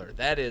brown color.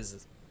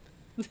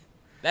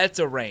 That's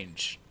a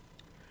range.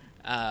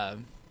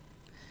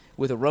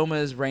 With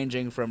aromas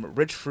ranging from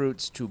rich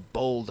fruits to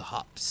bold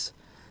hops.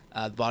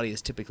 The body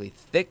is typically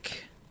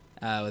thick.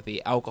 With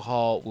the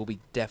alcohol will be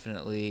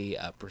definitely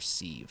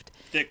perceived.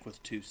 Thick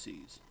with 2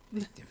 C's.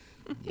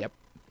 Yep.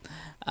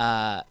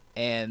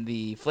 And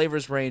the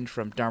flavors range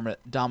from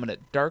dominant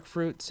dark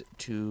fruits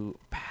to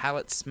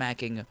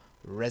palate-smacking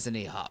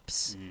resiny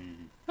hops. I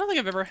don't think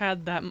I've ever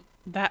had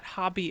that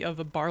hoppy of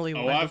a barley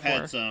wine Oh, I've before.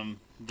 had some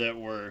that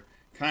were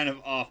kind of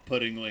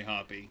off-puttingly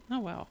hoppy. Oh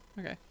wow.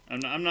 Okay.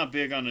 I'm not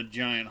big on a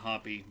giant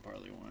hoppy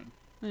barley wine.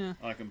 Yeah.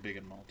 I like them big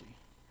and malty.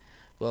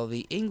 Well,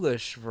 the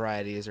English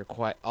varieties are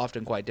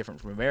often quite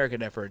different from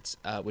American efforts,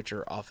 which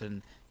are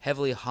often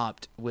heavily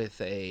hopped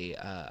with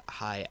a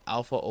high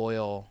alpha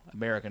oil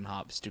American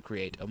hops to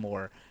create a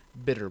more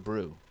bitter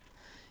brew.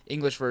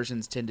 English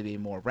versions tend to be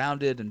more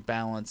rounded and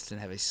balanced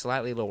and have a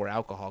slightly lower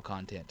alcohol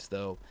content,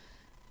 though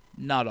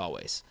not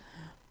always.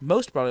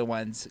 Most barley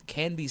wines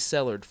can be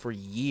cellared for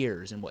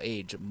years and will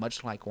age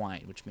much like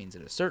wine, which means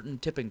at a certain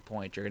tipping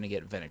point you're going to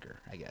get vinegar,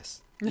 I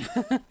guess.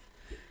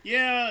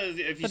 Yeah,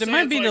 if you But say it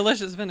might it's be like,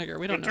 delicious vinegar.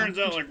 We If don't it know. turns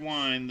out like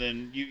wine,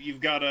 then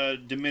you've got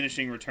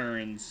diminishing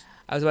returns.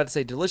 I was about to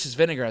say delicious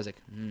vinegar. I was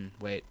like,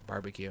 wait,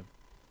 barbecue.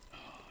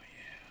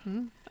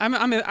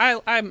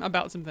 I'm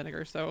about some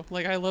vinegar, so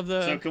like I love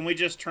the So can we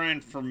just try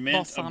and ferment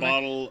balsamic. a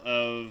bottle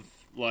of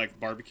like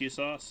barbecue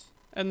sauce?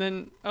 and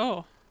then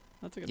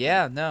that's a good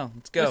Yeah, no,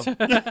 let's go.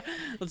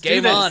 Let's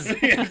Game do on.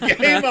 this.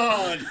 Game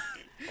on!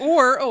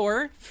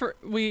 Or for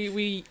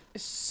we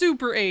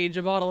super age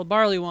a bottle of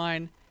barley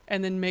wine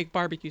and then make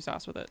barbecue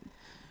sauce with it.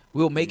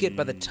 We'll make it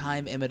by the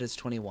time Emmett is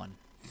 21.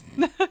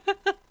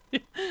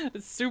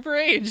 It's super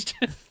aged.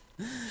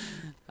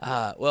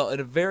 Well,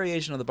 a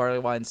variation of the barley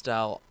wine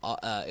style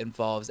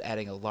involves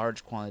adding a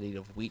large quantity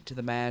of wheat to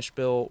the mash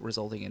bill,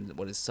 resulting in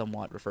what is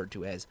somewhat referred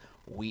to as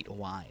wheat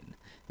wine.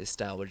 This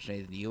style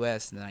originated in the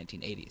U.S. in the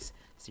 1980s.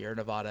 Sierra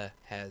Nevada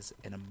has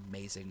an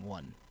amazing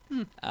one.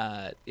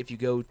 If you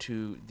go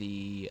to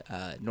the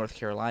North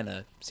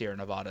Carolina Sierra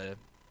Nevada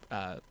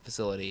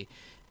facility,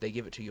 they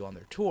give it to you on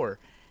their tour,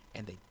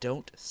 and they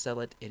don't sell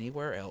it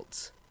anywhere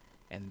else,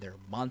 and they're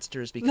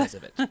monsters because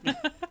of it.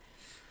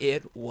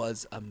 It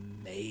was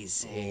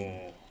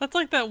amazing. Oh. That's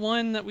like that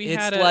one that we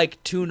had. It's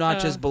like 2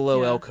 notches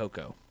below yeah. El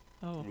Coco.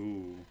 Oh,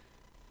 Ooh.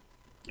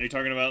 Are you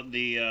talking about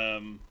the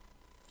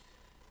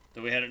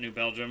that we had at New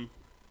Belgium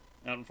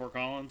out in Fort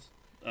Collins?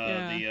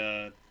 Yeah.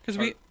 The because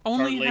we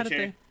only had it Leche?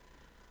 there.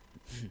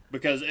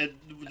 Because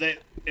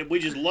we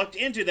just looked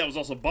into that was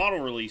also bottle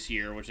release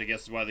year, which I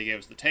guess is why they gave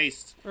us the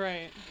taste.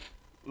 Right.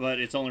 But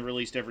it's only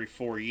released every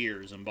 4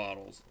 years in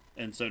bottles,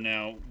 and so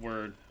now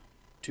we're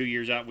 2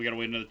 years out. We got to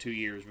wait another 2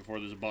 years before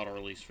there's a bottle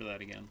release for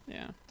that again.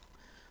 Yeah.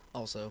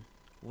 Also,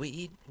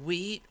 wheat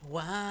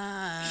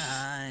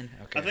wine.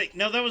 Okay. I think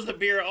that was the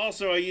beer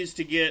also I used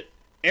to get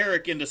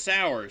Eric into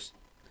sours.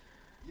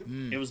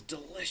 It was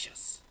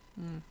delicious.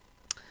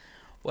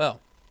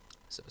 Well,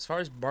 so as far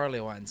as barley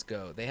wines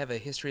go, they have a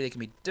history that can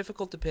be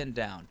difficult to pin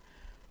down.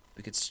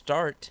 We could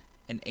start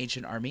in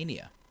ancient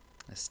Armenia,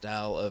 a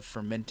style of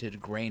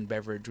fermented grain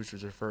beverage which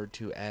was referred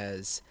to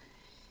as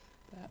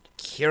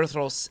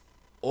Kyrthros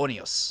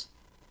Onios.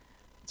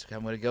 So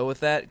I'm going to go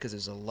with that because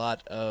there's a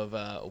lot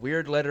of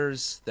weird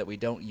letters that we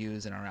don't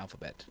use in our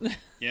alphabet.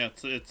 Yeah,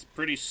 it's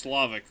pretty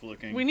Slavic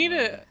looking. We need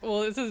a.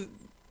 Well, it says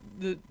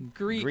the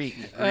Greek. Greek.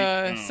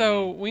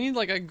 So we need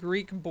like a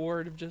Greek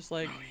board of just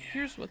like,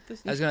 here's what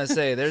this. I was going to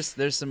say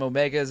there's some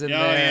omegas in Oh,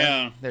 there.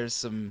 yeah. There's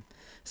some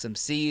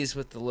C's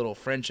with the little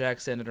French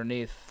accent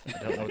underneath.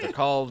 I don't know what they're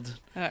called.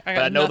 I but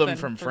I know them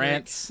from for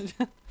France.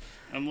 Greek.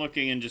 I'm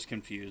looking and just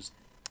confused.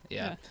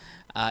 Yeah.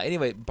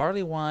 Anyway,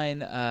 barley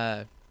wine,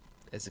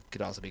 as it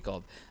could also be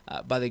called,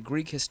 by the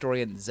Greek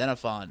historian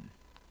Xenophon.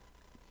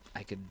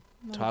 I could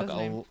Love his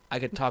name.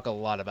 talk a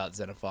lot about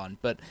Xenophon,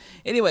 but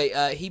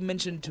anyway, he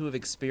mentioned to have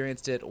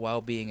experienced it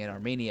while being in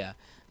Armenia,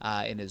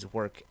 in his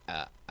work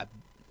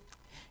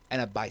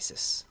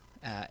Anabasis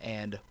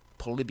and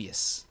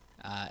Polybius,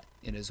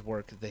 in his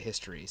work The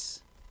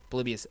Histories.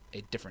 Polybius,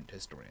 a different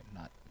historian,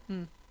 not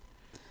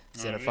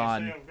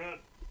Xenophon. I've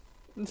got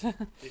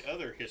the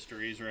other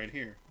histories right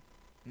here.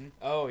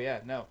 Oh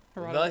yeah, no,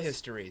 The Herodotus.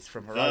 Histories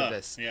from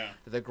Herodotus. Yeah.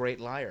 The Great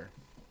Liar.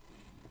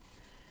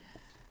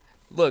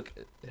 Look,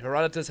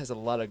 Herodotus has a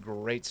lot of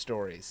great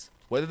stories.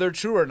 Whether they're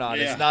true or not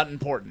Yeah. is not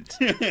important.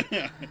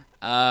 They're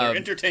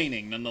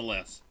entertaining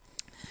nonetheless.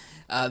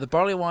 The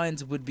barley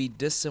wines would be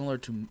dissimilar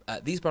to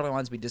these barley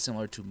wines would be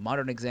dissimilar to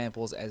modern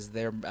examples, as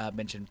their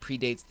mention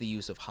predates the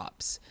use of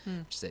hops,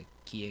 which is a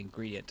key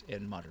ingredient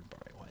in modern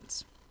barley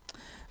wines.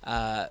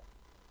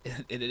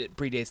 It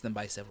predates them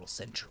by several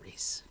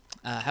centuries.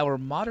 However,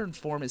 modern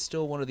form is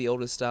still one of the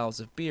oldest styles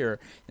of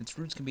beer, and its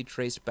roots can be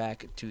traced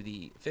back to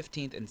the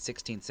 15th and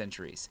 16th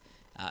centuries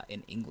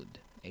in England.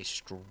 A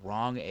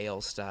strong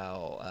ale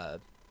style,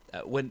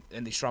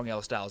 and the strong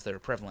ale styles that are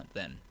prevalent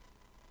then.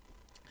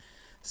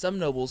 Some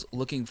nobles,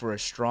 looking for a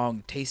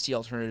strong, tasty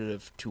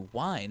alternative to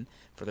wine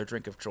for their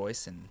drink of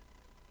choice, and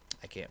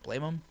I can't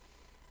blame them,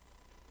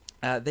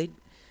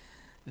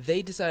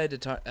 they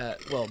decided to,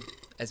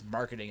 as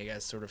marketing, I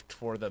guess, sort of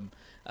for them,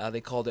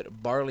 they called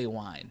it barley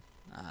wine.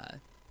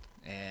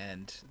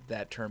 And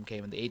that term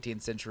came in the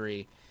 18th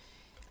century,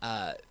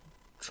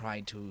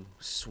 trying to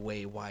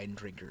sway wine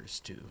drinkers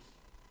to.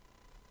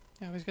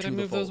 Yeah, we've got To to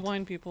the move those fold.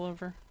 wine people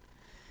over.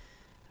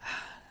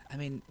 I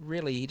mean,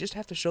 really, you just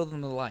have to show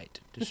them the light,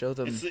 to show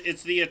them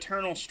It's the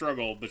eternal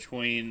struggle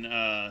between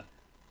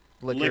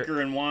liquor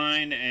and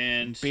wine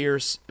and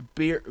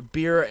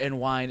beer and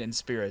wine and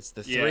spirits.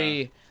 The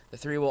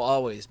three will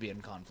always be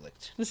in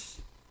conflict.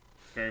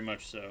 very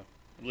much so.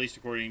 At least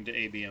according to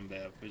ABM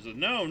Bev, who says,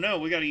 "No,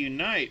 we got to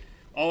unite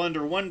all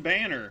under one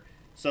banner.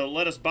 So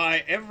let us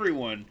buy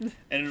everyone,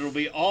 and it'll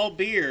be all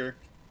beer.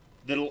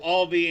 That'll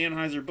all be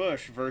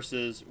Anheuser-Busch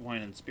versus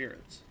wine and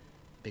spirits."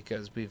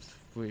 Because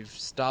we've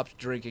stopped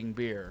drinking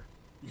beer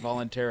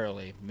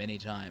voluntarily many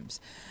times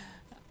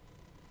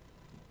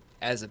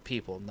as a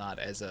people, not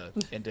as a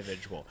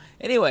individual.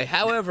 Anyway,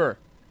 however,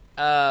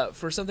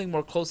 for something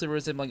more closely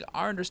resembling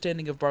our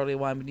understanding of barley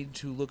wine, we need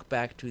to look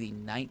back to the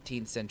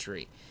 19th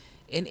century.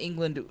 In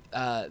England,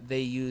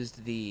 they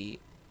used the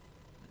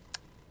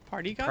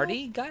Party guy.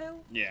 party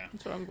guile. Yeah.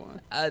 That's what I'm going.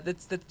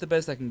 That's the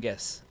best I can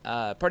guess.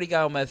 Party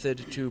guile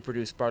method to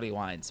produce barley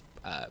wines.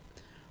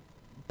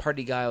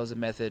 Party guile is a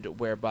method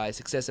whereby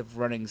successive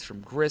runnings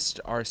from grist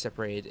are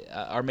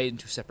made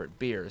into separate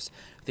beers.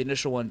 The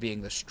initial one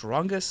being the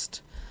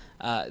strongest.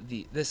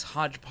 This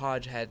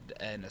hodgepodge had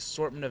an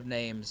assortment of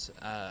names,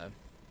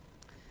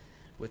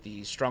 with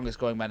the strongest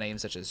going by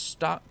names such as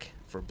stock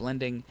for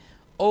blending,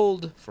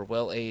 old for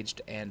well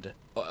aged, and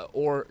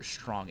or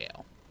strong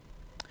ale.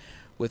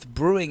 With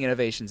brewing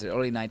innovations in the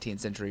early 19th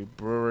century,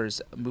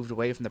 brewers moved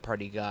away from the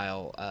party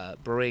guile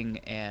brewing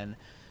and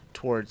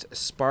towards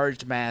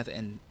sparged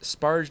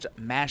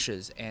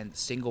mashes and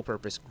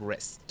single-purpose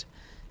grist.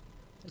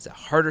 It's a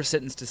harder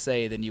sentence to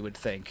say than you would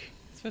think.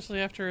 Especially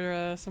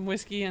after some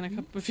whiskey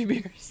and a few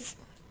beers.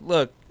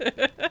 Look,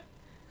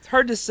 it's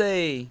hard to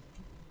say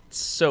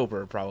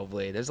sober,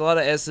 probably. There's a lot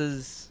of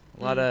S's,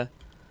 a lot of...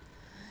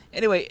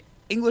 Anyway,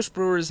 English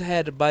brewers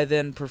had by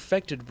then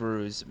perfected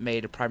brews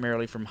made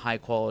primarily from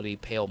high-quality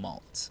pale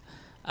malts.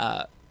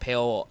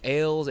 Pale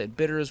ales and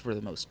bitters were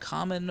the most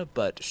common,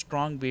 but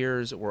strong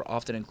beers were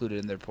often included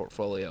in their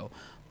portfolio.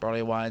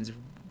 Barley wines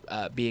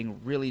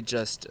being really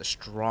just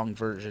strong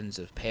versions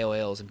of pale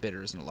ales and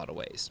bitters in a lot of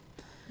ways.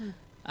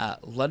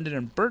 London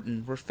and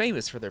Burton were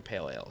famous for their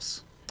pale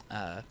ales.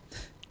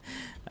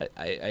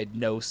 I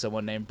know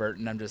someone named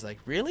Burton. I'm just like,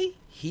 really?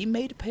 He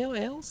made pale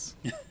ales?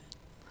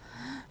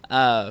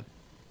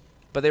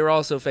 But they were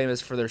also famous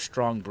for their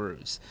strong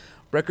brews.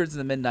 Records in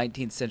the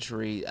mid-19th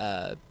century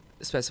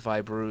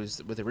specify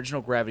brews with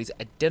original gravities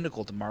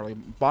identical to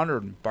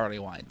modern barley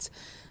wines.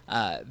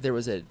 There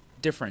was a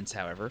difference,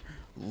 however.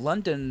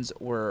 London's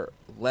were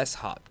less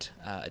hopped,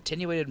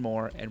 attenuated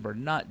more, and were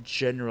not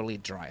generally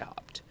dry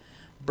hopped.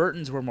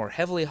 Burton's were more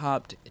heavily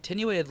hopped,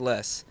 attenuated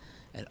less,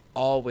 and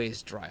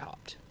always dry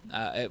hopped.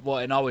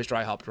 And always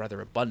dry hopped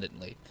rather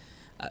abundantly.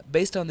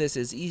 Based on this,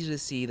 it's easy to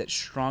see that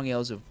strong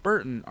ales of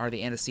Burton are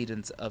the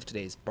antecedents of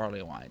today's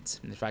barley wines.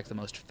 In fact, the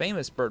most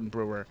famous Burton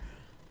brewer,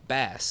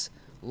 Bass,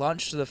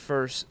 launched the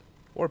first,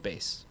 or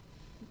Bass.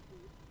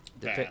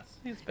 Bass.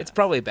 It's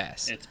probably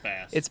Bass. It's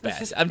Bass. It's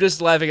Bass. I'm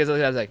just laughing as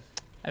I was like,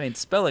 I mean,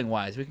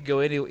 spelling-wise, we could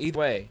go either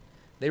way.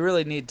 They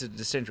really need to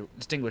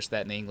distinguish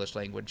that in the English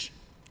language.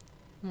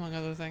 Among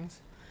other things.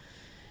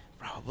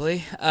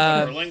 Probably.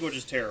 Our language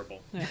is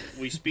terrible. Yeah.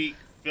 We speak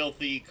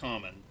filthy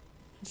common.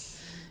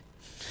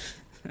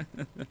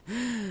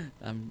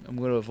 I'm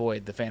going to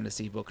avoid the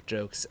fantasy book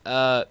jokes.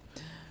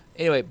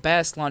 Anyway,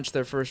 Bass launched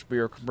their first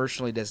beer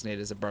commercially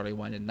designated as a barley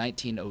wine in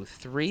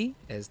 1903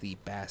 as the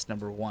Bass No.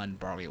 1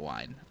 barley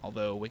wine.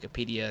 Although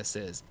Wikipedia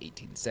says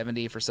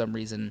 1870 for some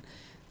reason,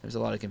 there's a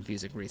lot of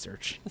confusing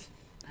research.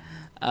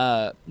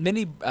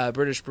 Many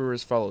British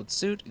brewers followed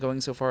suit,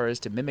 going so far as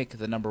to mimic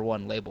the No.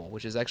 1 label,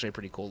 which is actually a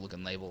pretty cool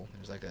looking label.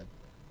 There's like a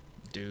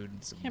dude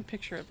and some Can't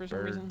picture it for some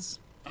reason. birds.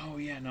 Oh,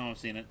 yeah, no, I've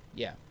seen it.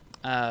 Yeah.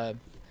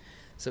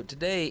 So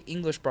today,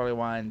 English barley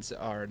wines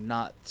are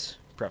not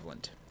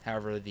prevalent.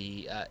 However,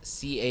 the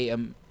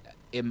CAMRA,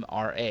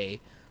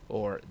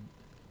 or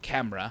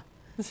CAMRA,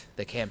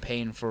 the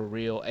Campaign for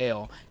Real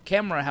Ale.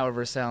 CAMRA,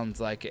 however,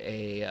 sounds like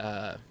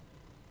a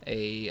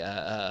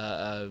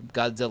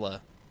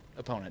Godzilla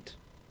opponent.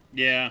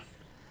 Yeah.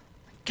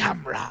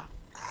 CAMRA.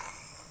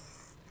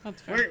 That's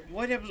fair.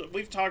 What episode?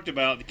 We've talked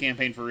about the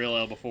Campaign for Real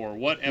Ale before.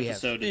 What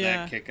episode did Yeah.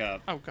 that kick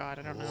up? Oh God,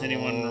 I don't know. Does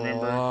anyone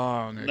remember?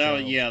 Long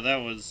ago. That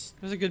was...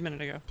 It was a good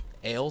minute ago.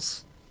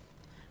 Ales,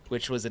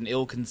 which was an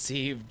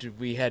ill-conceived,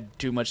 we had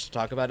too much to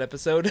talk about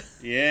episode.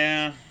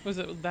 Yeah, Was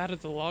it that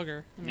at the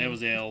lager? I mean, it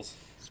was ales.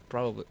 It's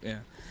probably,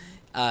 yeah.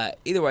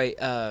 Either way,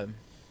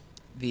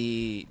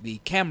 the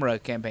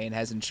CAMRA campaign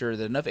has ensured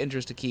that enough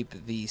interest to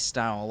keep the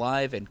style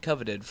alive and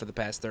coveted for the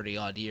past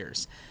 30-odd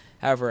years.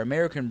 However,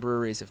 American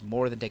breweries have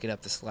more than taken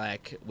up the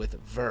slack with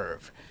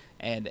verve.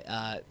 And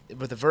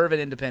with the verve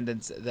and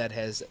independence that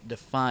has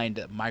defined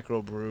the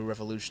microbrew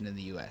revolution in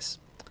the U.S.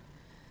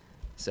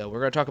 So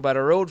we're going to talk about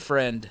our old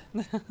friend,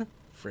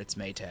 Fritz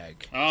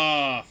Maytag.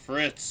 Ah,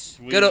 Fritz.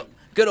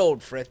 Good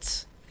old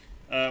Fritz.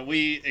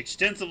 We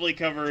extensively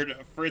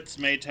covered Fritz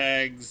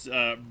Maytag's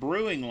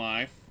brewing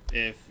life.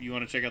 If you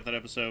want to check out that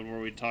episode where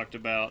we talked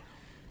about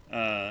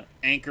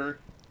Anchor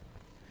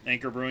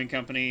Brewing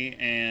Company,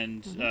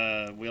 and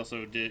we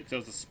also did, that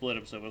was a split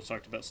episode, we also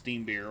talked about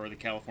Steam Beer, or the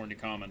California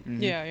Common.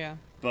 Mm-hmm. Yeah.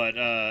 But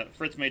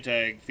Fritz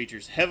Maytag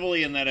features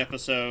heavily in that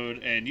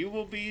episode, and you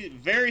will be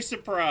very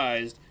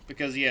surprised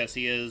because, yes,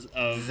 he is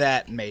of...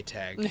 That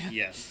Maytag.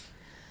 Yes.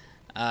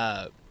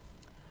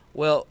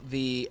 Well,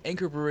 the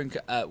Anchor Brewing...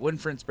 when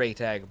Fritz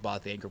Maytag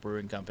bought the Anchor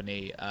Brewing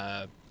Company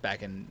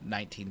back in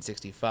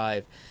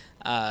 1965,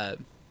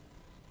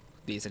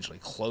 the essentially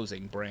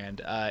closing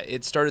brand,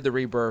 it started the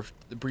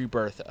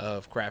rebirth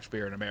of craft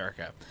beer in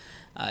America.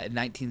 In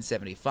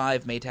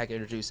 1975, Maytag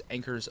introduced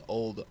Anchor's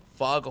old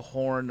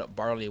Foghorn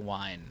barley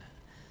wine.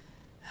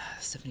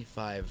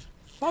 75.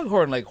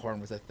 Foghorn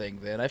Leghorn was a thing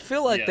then. I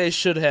feel like Yes. they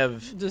should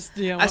have... Just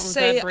yeah. I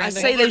say Well,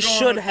 they they're going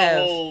should with have...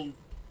 the whole,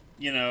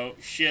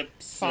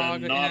 ships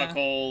Fog, and yeah.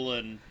 nautical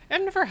and...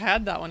 I've never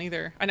had that one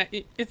either, and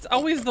it's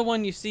always the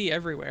one you see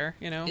everywhere.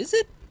 You know, Is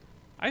it?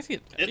 I see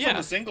it. It's yeah. on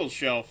the singles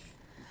shelf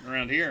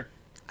around here.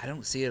 I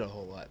don't see it a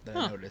whole lot that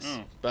I Huh. notice.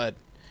 Oh. But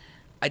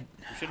You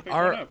should have picked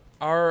one up.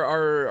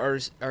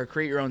 our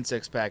create your own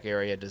 6-pack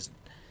area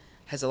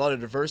has a lot of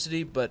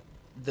diversity, but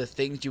the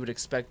things you would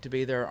expect to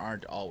be there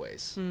aren't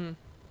always.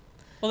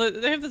 Well,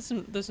 they have this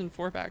in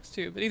 4-packs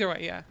too. But either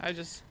way, yeah, I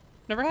just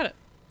never had it.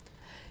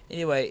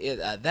 Anyway,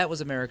 that was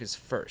America's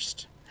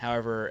first.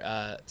 However,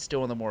 it's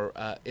still one of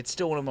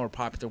the more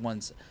popular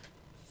ones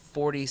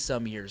 40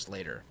 some years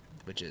later,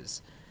 which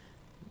is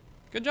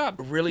Good job.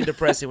 really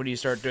depressing when you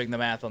start doing the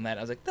math on that.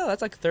 I was like, no,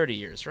 that's like 30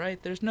 years,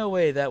 right? There's no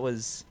way that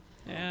was...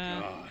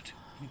 Yeah. God.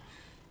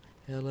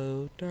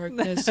 Hello,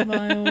 darkness,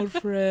 my old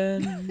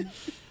friend.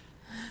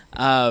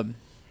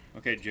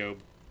 Okay, Job.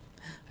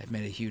 I've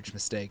made a huge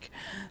mistake.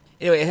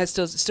 Anyway, it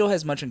still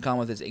has much in common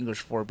with its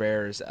English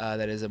forebears.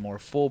 That is a more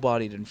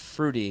full-bodied and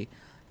fruity,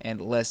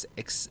 and less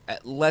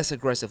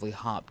aggressively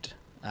hopped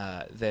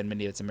than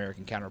many of its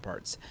American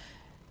counterparts.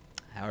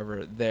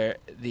 However, the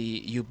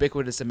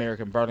ubiquitous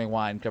American barley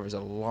wine covers a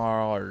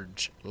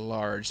large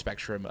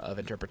spectrum of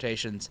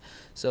interpretations,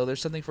 so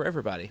there's something for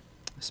everybody,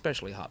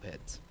 especially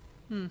hopheads.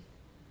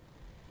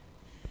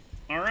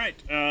 All right,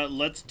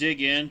 let's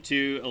dig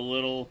into a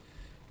little,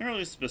 not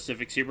really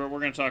specifics here, but we're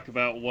going to talk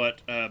about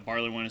what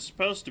barley wine is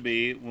supposed to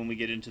be when we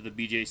get into the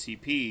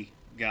BJCP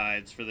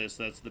guides for this.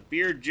 That's the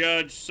Beer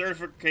Judge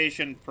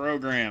Certification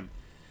Program.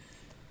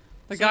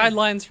 The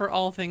guidelines for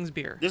all things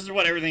beer. This is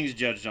what everything's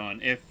judged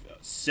on. If,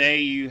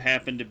 say, you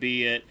happen to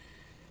be at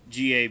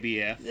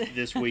GABF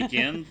this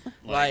weekend,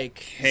 like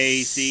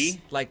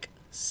Casey, like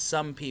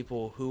some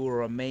people who will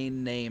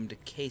remain named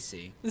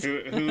Casey,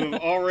 who have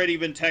already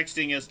been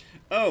texting us,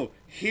 oh,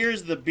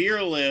 here's the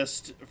beer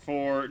list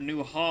for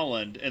New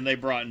Holland, and they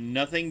brought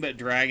nothing but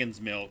Dragon's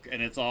Milk,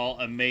 and it's all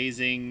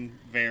amazing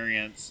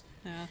variants.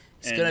 Yeah.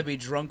 he's going to be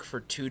drunk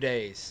for 2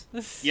 days.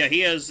 Yeah,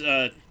 he has...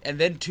 And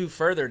then 2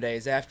 further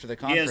days after the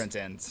conference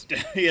ends.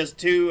 He has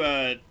two.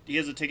 He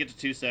has a ticket to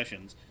 2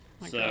 sessions,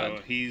 My so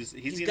God. he's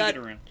gonna got- get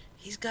around.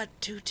 He's got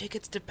 2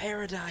 tickets to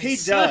paradise. He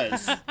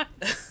does. Uh,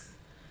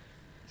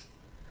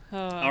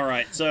 All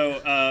right.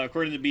 So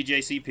according to the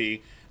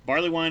BJCP,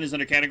 barley wine is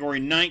under category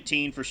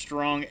 19 for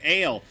strong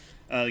ale.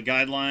 The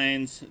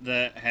guidelines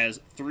that has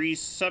 3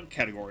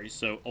 subcategories: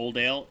 so old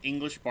ale,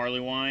 English barley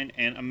wine,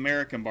 and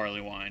American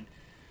barley wine.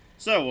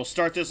 So we'll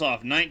start this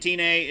off.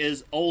 19A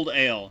is old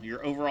ale.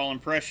 Your overall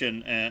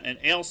impression: an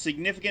ale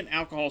significant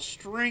alcohol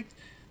strength,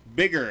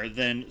 bigger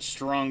than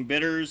strong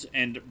bitters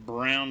and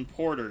brown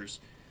porters,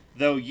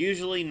 though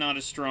usually not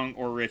as strong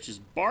or rich as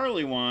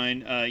barley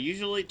wine.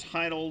 Usually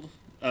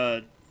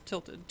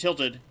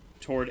tilted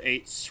toward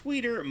a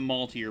sweeter,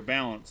 maltier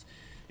balance.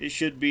 It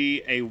should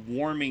be a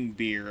warming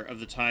beer of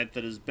the type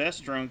that is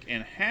best drunk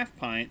in half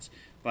pints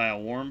by a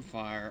warm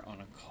fire on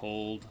a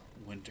cold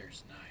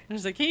winter's night. I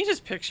was like, can you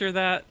just picture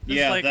that? Just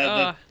Yeah, like,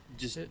 that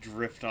just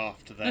drift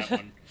off to that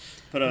one.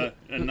 Put a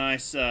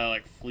nice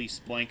like fleece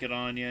blanket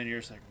on you, and you're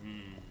just like,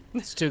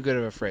 It's too good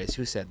of a phrase.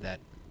 Who said that?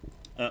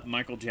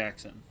 Michael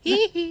Jackson.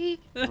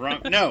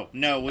 Wrong.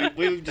 No,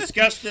 we've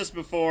discussed this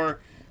before.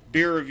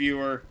 Beer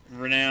reviewer,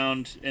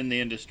 renowned in the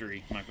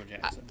industry, Michael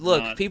Jackson.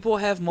 Look, Not- people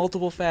have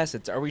multiple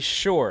facets. Are we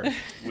sure?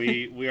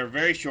 we are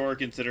very sure,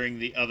 considering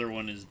the other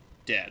one is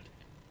dead.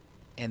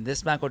 And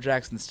this Michael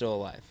Jackson's still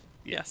alive.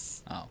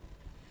 yes. Oh.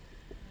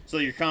 So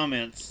your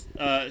comments: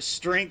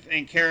 strength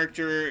and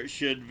character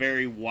should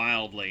vary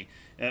wildly.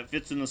 It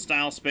fits in the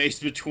style space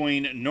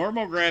between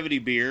normal gravity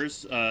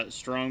beers,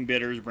 strong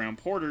bitters, brown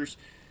porters,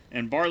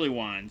 and barley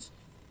wines.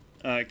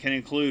 Can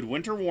include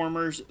winter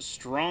warmers,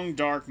 strong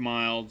dark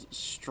milds,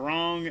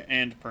 strong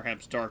and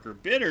perhaps darker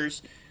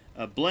bitters,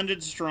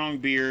 blended strong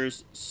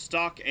beers,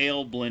 stock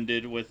ale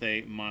blended with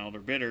a milder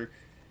bitter,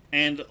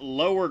 and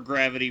lower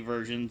gravity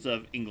versions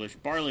of English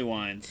barley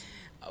wines.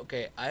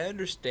 Okay, I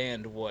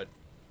understand what...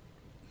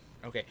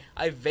 Okay,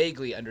 I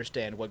vaguely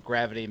understand what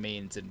gravity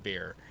means in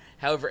beer.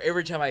 However,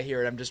 every time I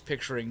hear it, I'm just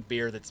picturing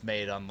beer that's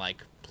made on,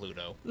 like,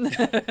 Pluto.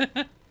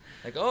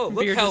 Like, oh,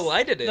 look Beer how just-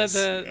 light it is.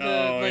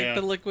 Yeah.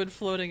 The liquid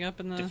floating up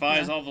in the...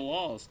 Defies yeah. all the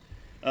laws.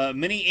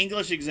 Many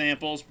English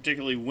examples,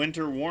 particularly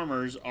winter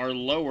warmers, are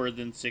lower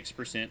than 6%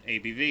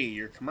 ABV.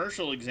 Your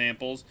commercial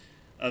examples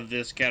of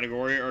this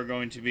category are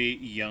going to be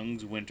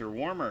Young's Winter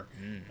Warmer,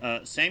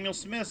 Samuel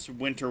Smith's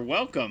Winter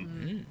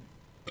Welcome,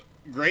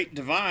 Great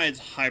Divide's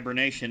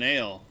Hibernation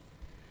Ale,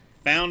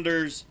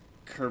 Founder's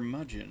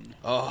Curmudgeon.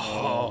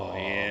 Oh.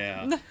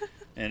 Yeah.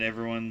 And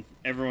everyone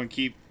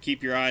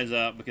keep your eyes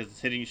out, because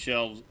it's hitting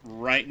shelves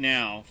right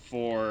now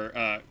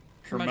for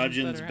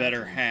Curmudgeon's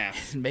Better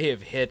Half. It may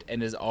have hit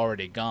and is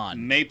already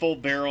gone. Maple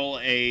barrel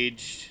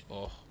aged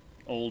Oh.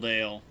 old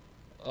ale.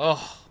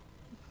 Oh.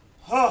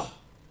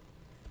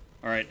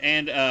 All right,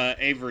 and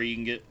Avery, you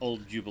can get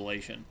Old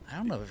Jubilation. I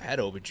don't know if I've had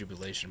Old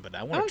Jubilation, but I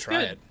That want was to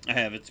try good. it. I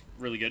have. It's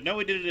really good. No,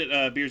 we did it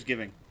at Beers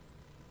Giving.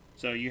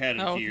 So you had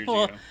it a Oh, few years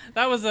well, ago.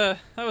 that was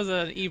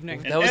an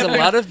evening. That was a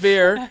lot of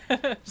beer.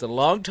 It was a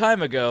long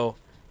time ago,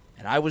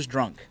 and I was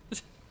drunk.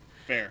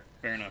 Fair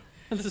enough.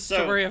 The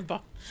So- story of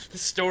Bob. The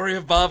story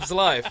of Bob's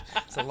life.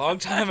 It's a long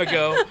time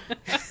ago.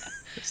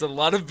 It's a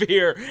lot of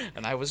beer,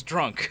 and I was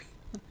drunk.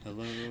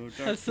 Hello,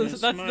 That's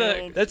darkness, the- my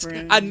old That's.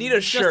 friend. I need a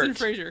Justin shirt.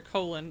 Fraser,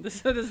 colon.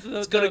 This is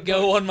It's gonna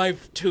go on my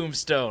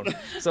tombstone.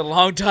 It's a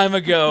long time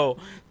ago.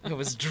 I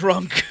was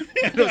drunk.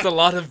 It was a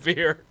lot of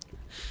beer.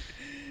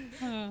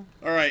 All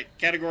right,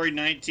 category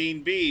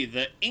 19B,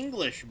 the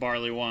English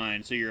barley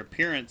wine. So your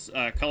appearance,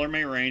 color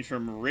may range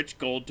from rich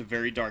gold to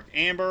very dark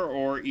amber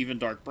or even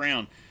dark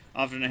brown.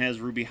 Often it has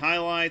ruby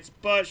highlights,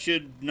 but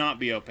should not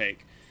be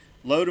opaque.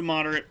 Low to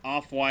moderate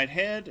off-white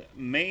head,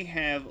 may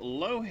have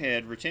low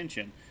head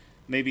retention.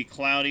 May be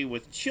cloudy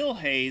with chill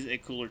haze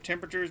at cooler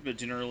temperatures, but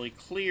generally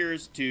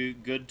clears to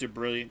good to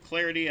brilliant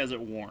clarity as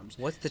it warms.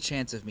 What's the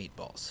chance of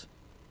meatballs?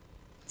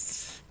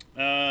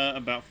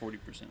 About 40%.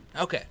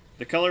 Okay.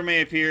 The color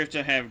may appear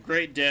to have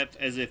great depth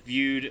as if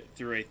viewed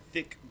through a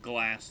thick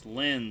glass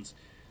lens.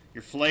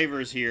 Your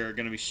flavors here are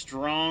going to be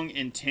strong,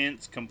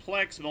 intense,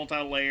 complex,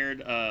 multi-layered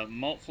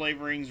malt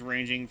flavorings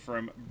ranging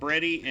from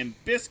bready and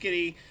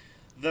biscuity,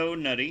 though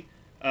nutty,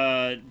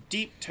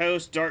 deep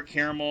toast, dark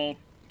caramel,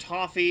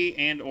 toffee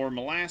and or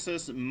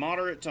molasses,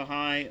 moderate to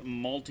high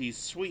malty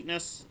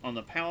sweetness on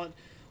the palate,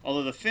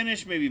 although the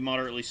finish may be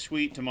moderately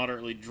sweet to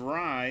moderately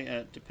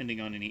dry,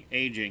 depending on any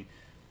aging.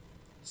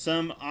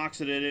 Some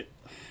oxidative...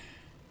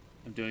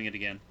 I'm doing it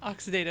again.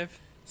 Oxidative.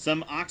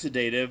 Some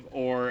oxidative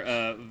or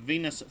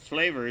venous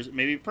flavors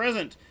may be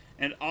present,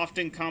 and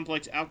often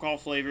complex alcohol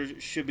flavors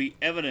should be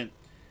evident.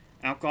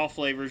 Alcohol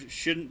flavors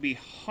shouldn't be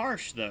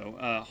harsh, though,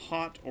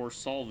 hot or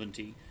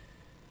solventy.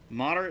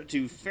 Moderate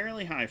to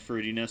fairly high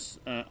fruitiness,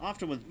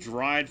 often with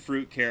dried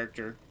fruit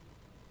character.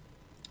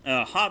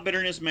 Hot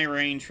bitterness may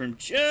range from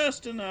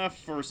just enough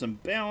for some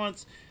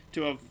balance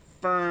to a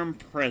firm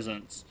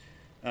presence.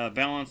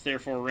 Balance,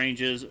 therefore,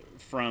 ranges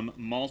from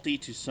malty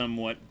to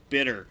somewhat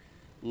bitter.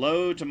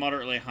 Low to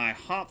moderately high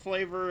hop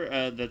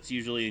flavor, that's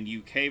usually in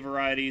UK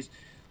varieties.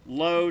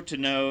 Low to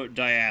no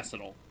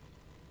diacetyl.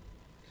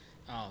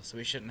 Oh, so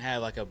we shouldn't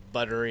have like a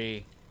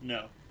buttery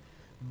No.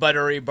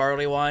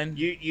 barley wine?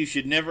 You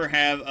should never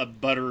have a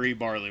buttery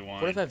barley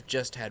wine. What if I've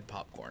just had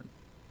popcorn?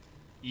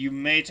 You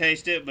may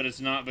taste it, but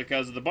it's not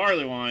because of the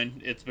barley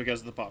wine, it's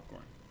because of the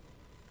popcorn.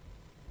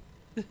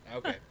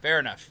 Okay, fair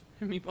enough.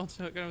 Meatball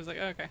choke, and I was like,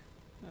 okay.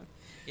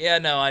 Yeah,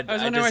 no, I I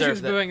was wondering why she deserve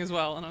was that. booing as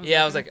well. And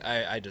Yeah, I was like,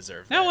 I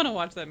deserve that. now I want to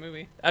watch that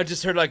movie. I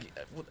just heard like,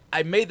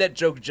 I made that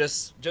joke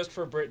just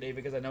for Brittany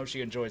because I know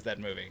she enjoys that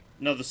movie.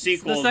 No, the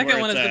sequel The is second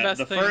where one it's is the at. best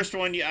The thing. first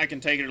one, I can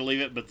take it or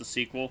leave it, but the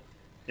sequel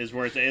is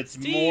where it's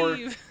more...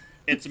 Steve!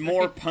 It's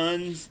more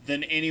puns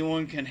than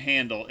anyone can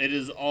handle. It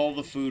is all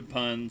the food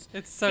puns.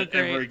 It's so that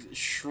ever great.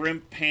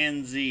 Shrimp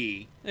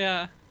pansy.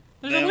 Yeah.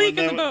 There's a leak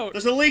in the boat.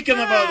 There's a leak in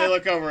the boat. They Ah!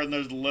 look over and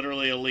there's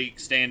literally a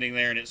leak standing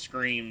there and it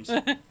screams.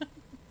 That's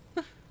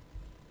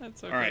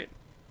so All great. right.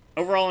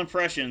 Overall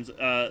impressions: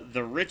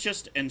 the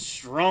richest and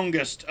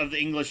strongest of the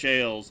English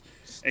ales.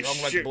 A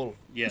Strong like bull.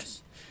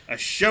 Yes, a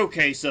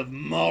showcase of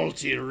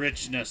malty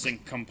richness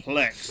and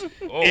complex,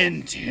 Oh.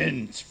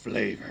 intense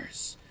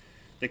flavors.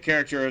 The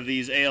character of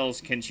these ales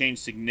can change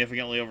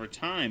significantly over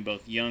time.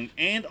 Both young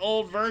and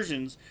old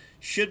versions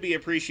should be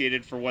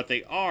appreciated for what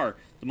they are.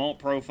 The malt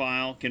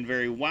profile can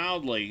vary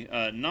wildly.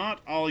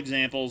 Not all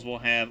examples will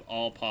have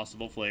all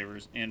possible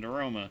flavors and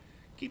aroma.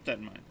 Keep that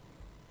in mind.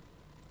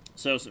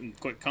 So some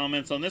quick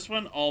comments on this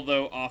one.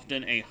 Although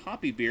often a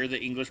hoppy beer, the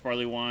English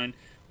barley wine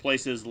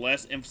places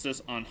less emphasis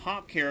on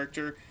hop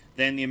character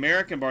than the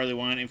American barley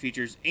wine and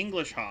features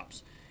English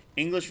hops.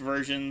 English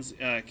versions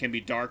can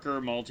be darker,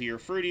 maltier,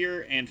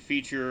 fruitier, and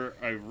feature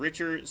a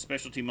richer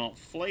specialty malt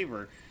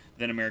flavor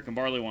than American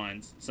barley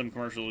wines. Some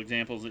commercial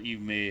examples that you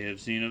may have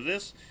seen of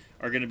this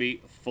are going to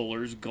be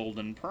Fuller's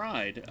Golden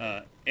Pride,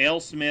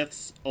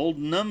 AleSmith's Old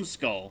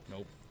Numbskull,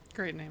 Nope.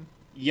 Great name.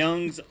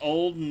 Young's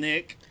Old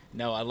Nick,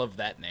 No, I love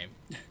that name.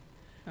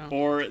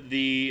 or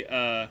the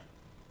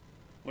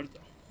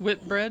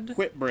Whitbread.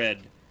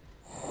 Whitbread,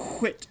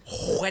 What?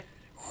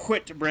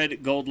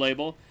 Whitbread Gold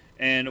Label,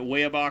 and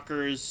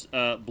Weyerbacher's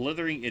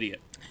Blithering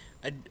Idiot.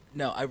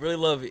 I really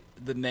love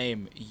the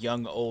name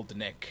Young Old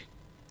Nick.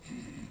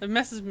 It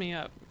messes me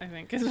up, I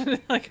think. 'Cause,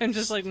 like, I'm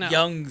just like, no.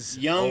 Young's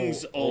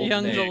Old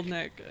Young's Nick. old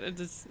Nick.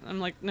 I'm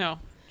like, no.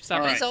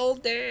 Stop All it. right.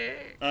 Old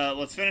Nick.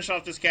 Let's finish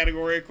off this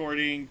category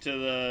according to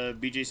the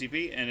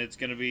BJCP, and it's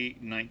going to be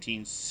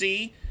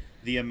 19C,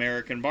 the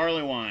American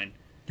Barley Wine.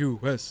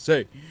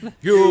 USA.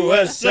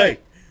 USA.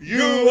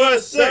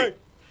 USA!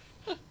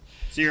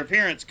 So your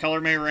appearance, color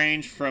may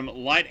range from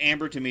light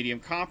amber to medium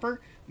copper,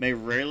 may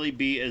rarely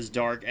be as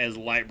dark as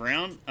light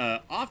brown,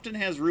 often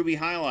has ruby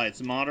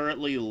highlights,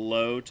 moderately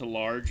low to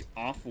large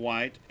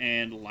off-white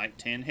and light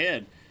tan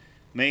head,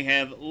 may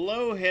have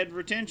low head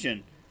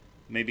retention,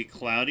 may be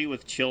cloudy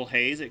with chill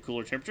haze at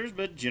cooler temperatures,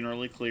 but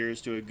generally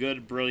clears to a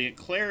good, brilliant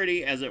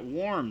clarity as it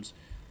warms.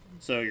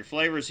 So your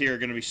flavors here are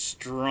going to be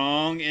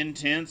strong,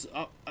 intense.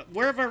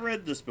 Where have I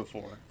read this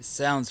before? It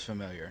sounds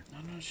familiar.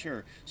 I'm not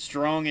sure.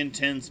 Strong,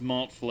 intense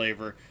malt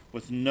flavor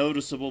with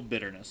noticeable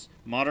bitterness.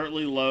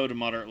 Moderately low to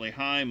moderately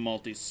high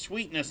malty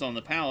sweetness on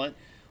the palate,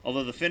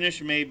 although the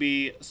finish may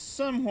be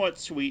somewhat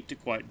sweet to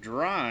quite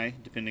dry,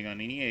 depending on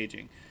any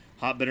aging.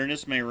 Hop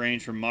bitterness may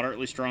range from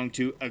moderately strong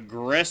to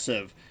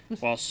aggressive,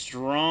 while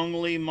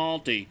strongly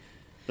malty.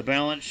 The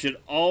balance should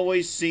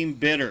always seem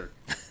bitter.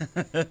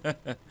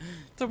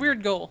 It's a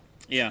weird goal.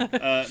 Yeah.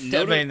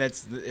 I mean,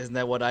 isn't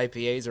that what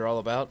IPAs are all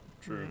about?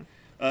 True.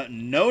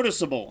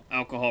 Noticeable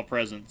alcohol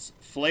presence.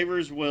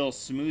 Flavors will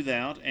smooth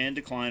out and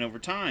decline over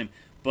time,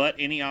 but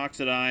any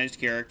oxidized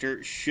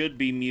character should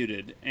be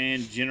muted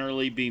and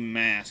generally be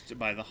masked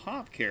by the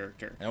hop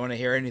character. I don't want to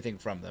hear anything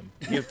from them.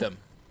 Mute them.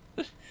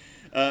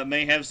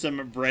 May have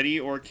some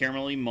bready or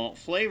caramelly malt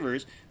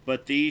flavors,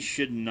 but these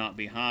should not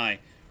be high.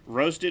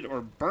 Roasted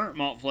or burnt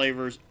malt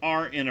flavors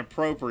are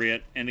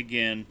inappropriate, and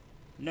again,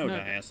 no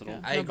diacetyl. yeah.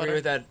 I No agree butter.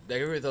 with that. I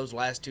agree with those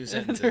last two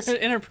sentences.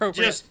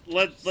 Inappropriate. Just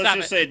let's Stop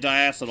just it. say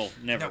diacetyl.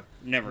 Never, No.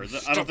 never. I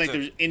Stop don't think that.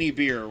 there's any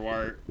beer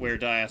where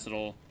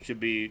diacetyl should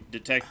be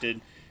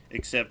detected,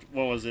 except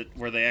what was it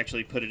where they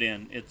actually put it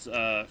in? It's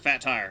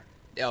Fat Tire.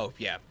 Oh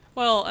yeah.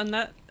 Well, and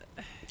that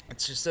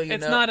It's just so you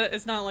it's know.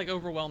 it's not like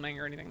overwhelming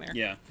or anything there.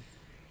 Yeah.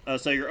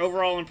 So your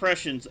overall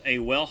impressions: a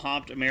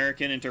well-hopped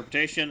American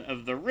interpretation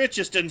of the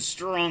richest and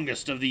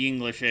strongest of the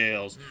English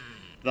ales.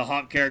 The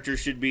hop character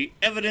should be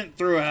evident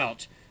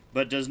throughout,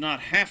 but does not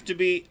have to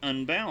be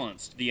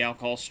unbalanced. The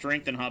alcohol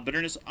strength and hop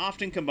bitterness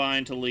often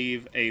combine to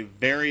leave a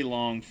very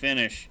long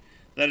finish.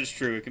 That is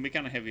true. It can be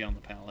kind of heavy on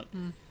the palate.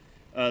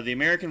 The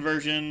American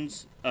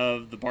versions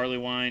of the barley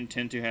wine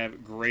tend to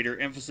have greater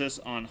emphasis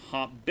on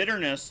hop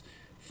bitterness,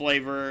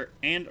 flavor,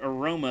 and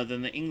aroma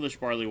than the English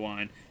barley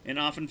wine, and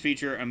often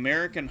feature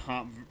American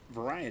hop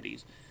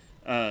varieties.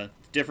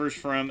 Differs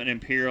from an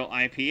Imperial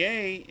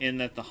IPA in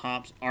that the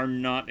hops are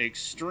not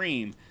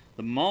extreme.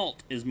 The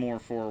malt is more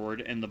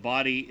forward, and the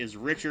body is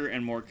richer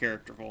and more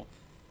characterful.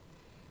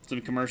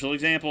 Some commercial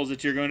examples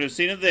that you're going to have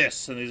seen of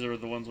this, and these are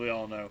the ones we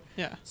all know.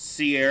 Yeah.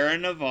 Sierra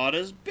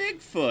Nevada's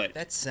Bigfoot.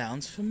 That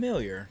sounds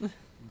familiar.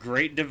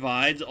 Great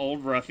Divide's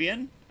Old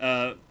Ruffian.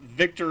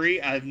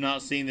 Victory, I've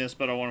not seen this,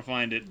 but I want to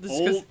find it. This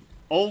is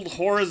Old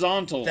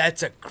Horizontal.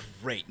 That's a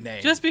great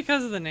name. Just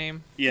because of the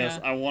name. Yes,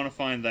 Yeah. I want to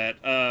find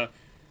that.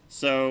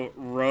 So,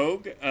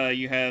 Rogue,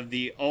 you have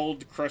the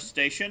Old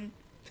Crustacean.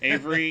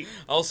 Avery,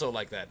 also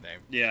like that name.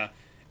 yeah.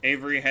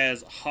 Avery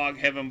has Hog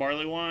Heaven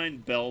Barley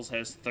Wine. Bell's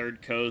has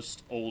Third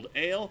Coast Old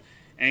Ale.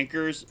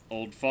 Anchor's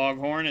Old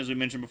Foghorn, as we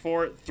mentioned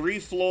before. Three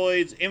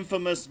Floyd's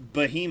infamous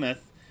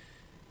Behemoth.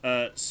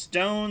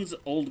 Stone's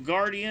Old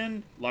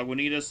Guardian.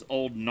 Lagunitas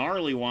Old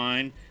Gnarly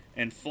Wine.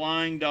 And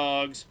Flying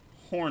Dog's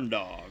Horn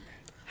Dog.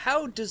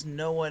 How does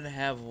no one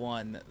have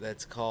one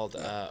that's called,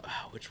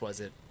 which was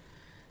it?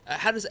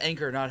 How does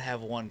Anchor not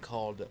have one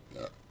called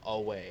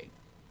Away?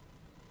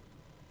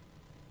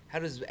 How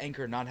does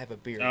Anchor not have a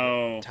beer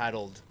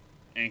titled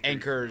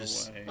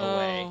Anchor's Away.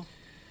 Away?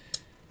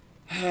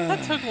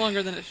 That took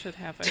longer than it should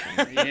have, I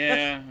think.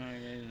 Yeah.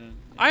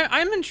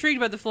 I'm intrigued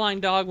by the Flying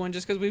Dog one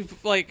just because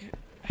we've,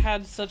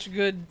 had such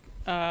good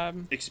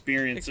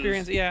Experiences.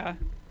 experience. Yeah.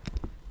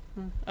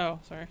 Oh,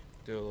 sorry.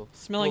 Do a little,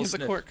 Smelling of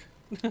little the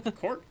sniff. cork.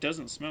 Cork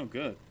doesn't smell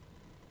good.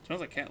 It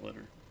smells like cat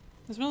litter.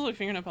 It smells like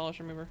fingernail polish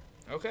remover.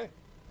 Okay.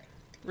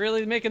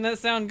 Really making that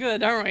sound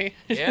good, aren't we?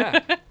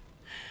 Yeah.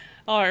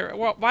 All right.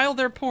 Well, while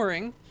they're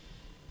pouring,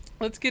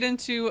 let's get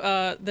into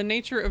the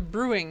nature of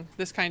brewing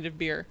this kind of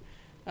beer,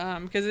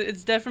 because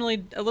it's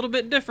definitely a little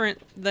bit different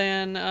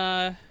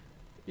than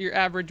your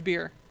average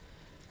beer.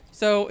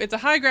 So it's a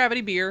high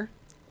gravity beer,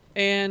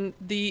 and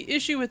the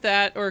issue with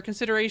that, or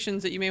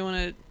considerations that you may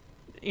want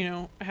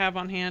to, have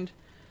on hand,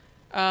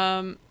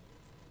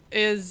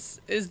 is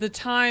the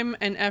time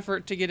and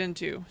effort to get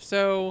into.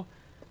 So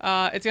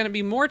it's going to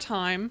be more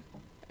time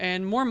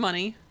and more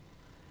money.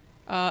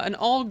 An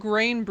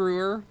all-grain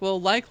brewer will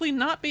likely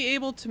not be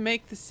able to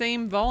make the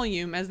same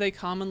volume as they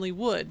commonly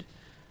would.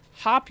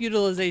 Hop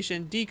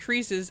utilization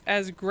decreases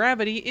as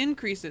gravity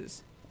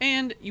increases,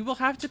 and you will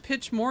have to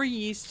pitch more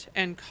yeast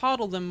and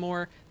coddle them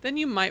more than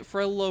you might for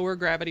a lower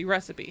gravity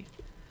recipe.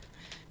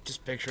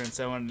 Just picturing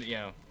someone,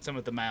 someone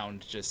at the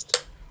mound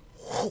just.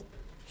 Nope,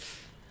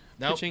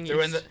 Pitching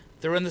they're yeast.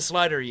 in the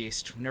slider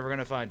yeast. We're never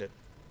gonna find it.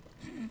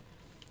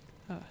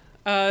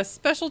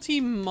 Specialty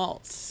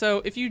malts.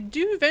 So if you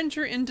do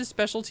venture into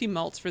specialty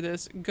malts for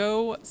this,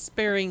 go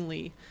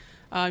sparingly.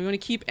 You want to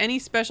keep any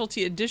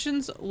specialty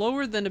additions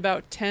lower than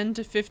about 10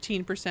 to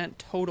 15%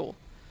 total.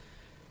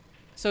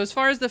 So as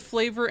far as the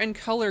flavor and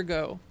color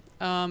go,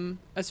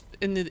 as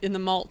in the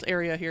malt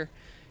area here,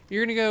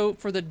 you're gonna go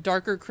for the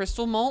darker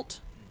crystal malt.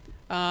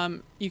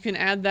 You can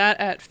add that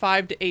at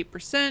 5 to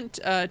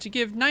 8% to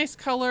give nice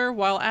color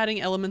while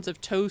adding elements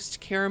of toast,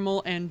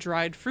 caramel, and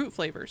dried fruit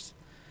flavors.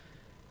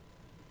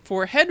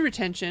 For head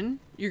retention,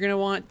 you're going to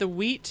want the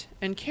wheat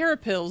and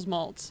carapils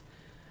malts,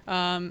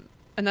 and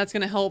that's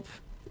going to help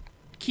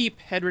keep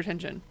head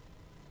retention.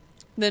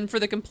 Then for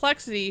the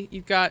complexity,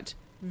 you've got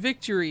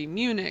Victory,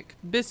 Munich,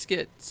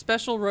 Biscuit,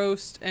 Special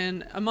Roast,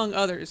 and among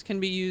others can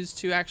be used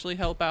to actually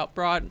help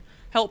broaden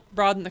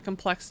the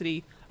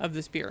complexity of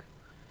this beer.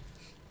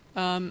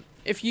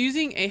 If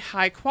using a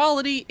high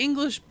quality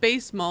English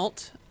base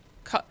malt,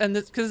 and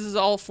this because this is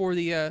all for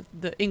the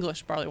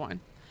English barley wine,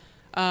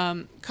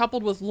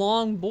 coupled with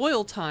long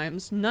boil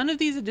times, none of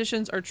these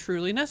additions are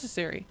truly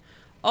necessary.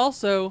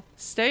 Also,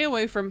 stay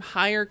away from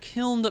higher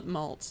kilned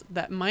malts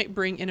that might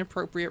bring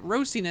inappropriate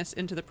roastiness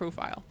into the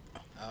profile.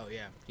 Oh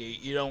yeah,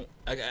 you don't,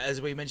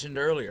 as we mentioned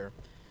earlier,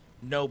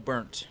 no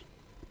burnt.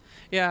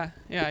 Yeah,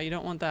 you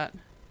don't want that.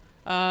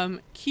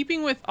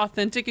 Keeping with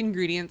authentic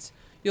ingredients,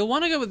 you'll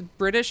want to go with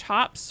British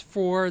hops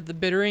for the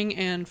bittering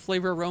and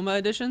flavor aroma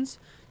additions.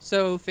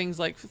 So things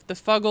like the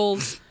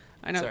Fuggles.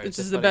 I know Sorry, this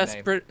it's is a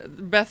the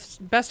funny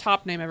best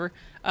hop name ever.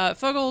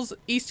 Fuggles,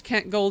 East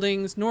Kent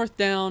Goldings,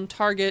 Northdown,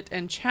 Target,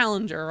 and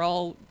Challenger are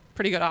all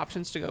pretty good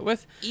options to go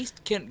with.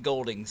 East Kent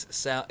Goldings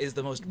is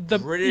the most The-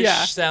 British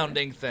yeah.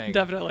 sounding thing.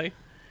 Definitely.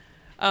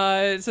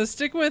 So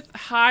stick with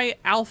high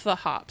alpha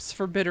hops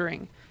for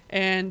bittering,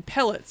 and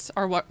pellets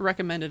are what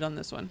recommended on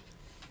this one.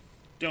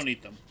 Don't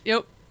eat them.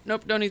 Yep.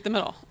 Nope, don't eat them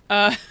at all.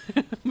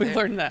 We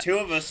learned that. Two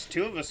of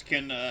us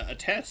can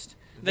attest.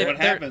 They're- What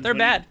they're- happens they're when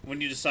bad. when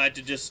you decide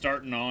to just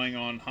start gnawing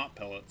on hot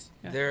pellets?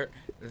 Yeah.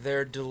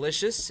 They're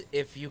delicious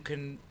if you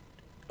can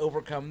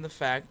overcome the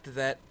fact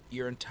that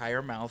your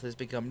entire mouth has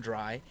become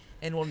dry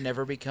and will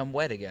never become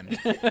wet again.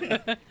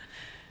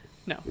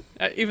 No.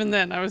 Even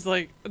then, I was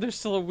like, there's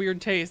still a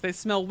weird taste. They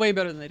smell way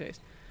better than they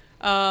taste.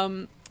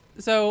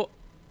 So,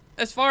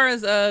 as far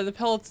as the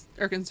pellets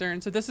are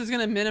concerned, so this is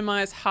going to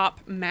minimize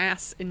hop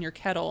mass in your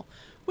kettle,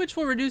 which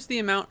will reduce the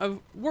amount of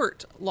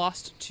wort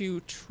lost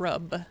to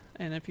trub.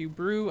 And if you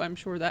brew, I'm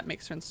sure that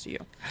makes sense to you.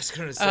 I was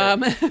gonna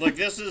say, Look,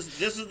 this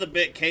is the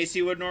bit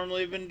Casey would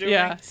normally have been doing.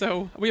 Yeah,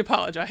 so we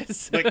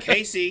apologize. But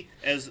Casey,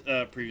 as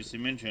previously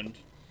mentioned,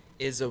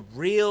 is a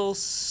real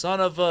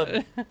son of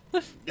a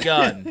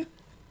gun.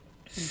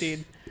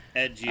 Indeed.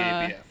 at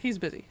GABF. He's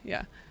busy,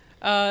 yeah.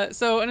 And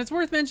it's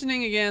worth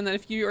mentioning again that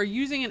if you are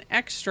using an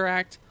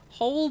extract,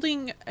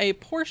 holding a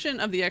portion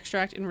of the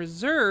extract in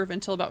reserve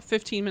until about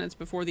 15 minutes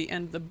before the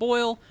end of the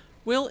boil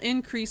will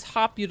increase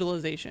hop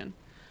utilization.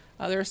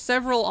 There are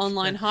several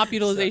online hop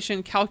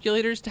utilization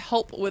calculators to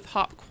help with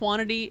hop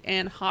quantity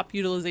and hop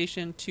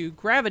utilization to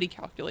gravity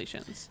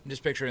calculations. I'm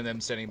just picturing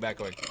them standing back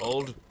going,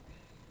 hold.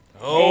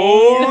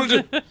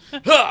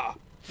 Ha!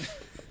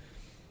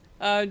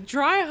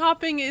 Dry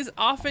hopping is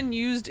often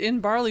used in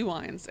barley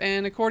wines,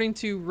 and according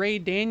to Ray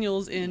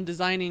Daniels in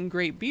Designing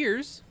Great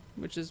Beers,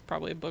 which is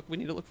probably a book we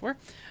need to look for,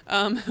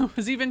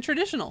 was even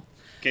traditional.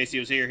 If Casey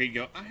was here, he'd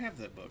go, I have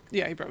that book.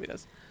 Yeah, he probably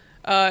does.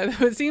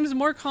 It seems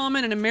more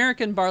common in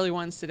American barley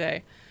wines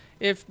today.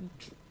 If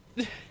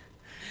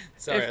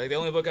Sorry, If- like the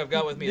only book I've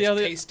got with me the is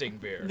other- Tasting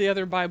Beer. the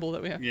other Bible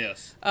that we have.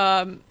 Yes.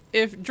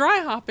 If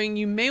dry hopping,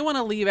 you may want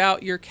to leave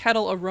out your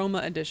kettle aroma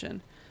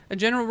addition. A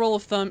general rule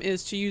of thumb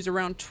is to use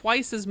around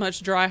twice as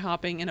much dry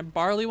hopping in a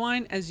barley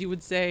wine as you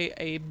would say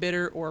a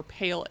bitter or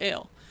pale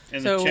ale.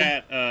 In So- the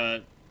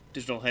chat,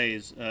 Digital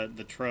Haze,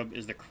 the trub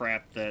is the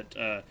crap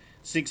that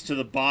sinks to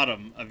the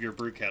bottom of your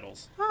brew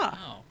kettles. Ah,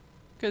 Oh,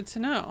 good to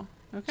know.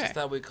 Okay. just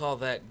thought we call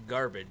that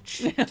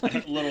garbage. little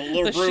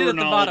The shit brewer at the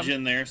knowledge bottom.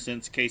 in there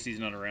since Casey's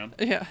not around.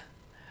 Yeah.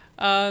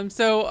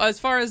 So as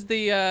far as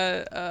the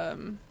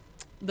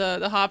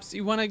hops,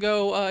 you want to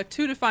go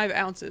 2 to 5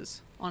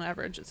 ounces on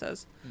average. It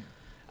says.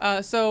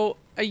 So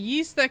a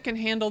yeast that can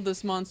handle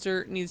this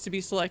monster needs to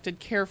be selected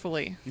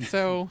carefully.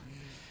 So,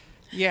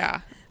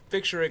 yeah.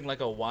 Picturing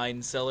like a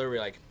wine cellar, we're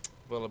like,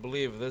 well, I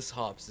believe this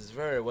hops is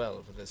very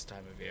well for this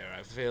time of year.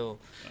 I feel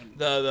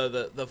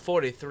the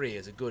 43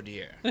 is a good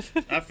year.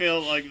 I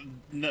feel like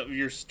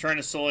you're trying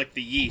to select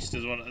the yeast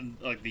is what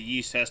like the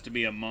yeast has to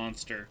be a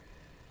monster,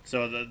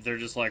 so that they're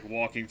just like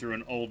walking through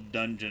an old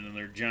dungeon and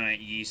they're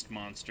giant yeast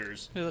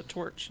monsters. There's a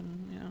torch,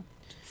 and you know.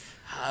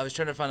 I was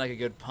trying to find like a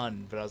good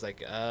pun, but I was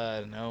like,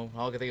 no.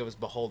 All I could think of was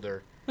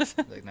beholder.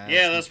 Like, nah,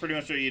 Yeah, that's pretty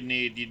much what you'd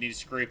need. You'd need to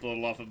scrape a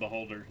little off a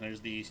beholder.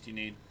 There's the yeast you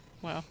need.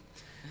 Wow.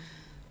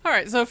 All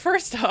right. So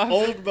first off.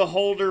 Old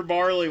beholder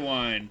barley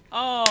wine.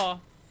 Oh,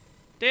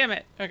 damn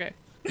it. Okay,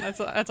 that's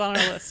on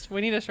our list.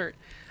 We need a shirt.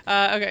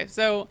 Okay,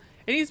 so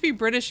it needs to be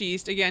British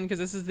yeast again because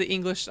this is the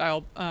English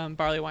style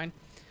barley wine.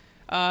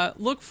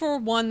 Look for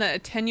one that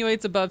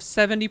attenuates above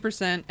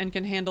 70% and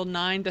can handle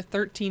 9 to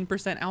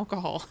 13%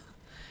 alcohol.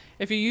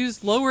 If you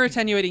use lower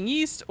attenuating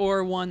yeast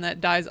or one that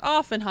dies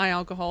off in high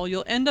alcohol,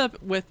 you'll end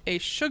up with a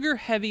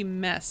sugar-heavy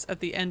mess at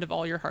the end of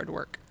all your hard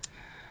work.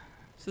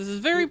 So this is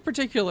very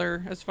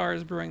particular as far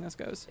as brewing this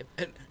goes.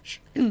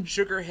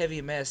 Sugar heavy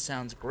mess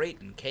sounds great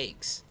in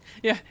cakes.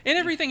 Yeah, and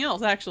everything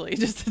else actually,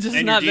 just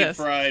And not your this.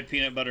 deep fried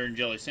peanut butter and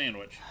jelly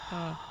sandwich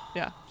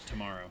Yeah.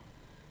 tomorrow.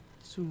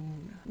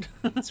 Soon.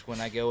 That's when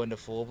I go into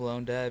full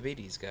blown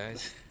diabetes,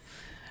 guys.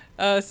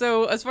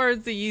 So as far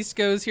as the yeast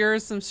goes, here are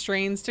some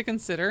strains to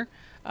consider.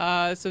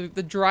 So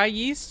the dry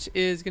yeast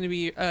is going to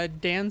be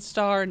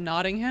Danstar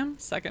Nottingham,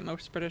 second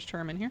most British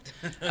term in here.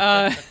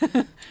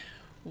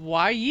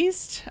 Y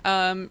yeast,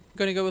 going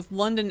to go with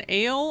London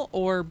Ale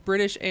or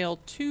British Ale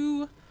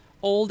 2,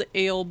 Old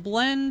Ale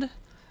Blend,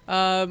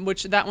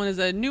 which that one is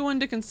a new one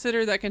to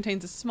consider that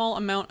contains a small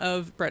amount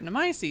of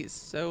Brettanomyces,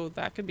 so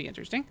that could be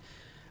interesting.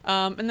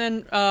 And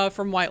then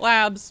from White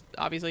Labs,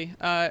 obviously,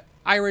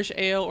 Irish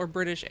Ale or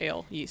British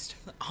Ale yeast.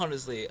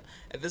 Honestly,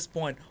 at this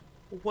point,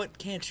 what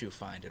can't you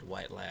find at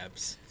White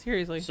Labs?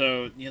 Seriously.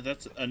 So yeah,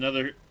 that's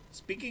another.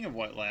 Speaking of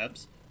White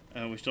Labs,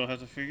 we still have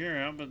to figure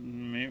out, but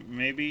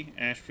maybe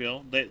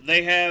Asheville.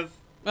 They have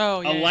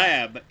Oh, yeah. a yeah.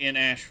 lab in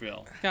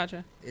Asheville.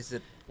 Gotcha. Is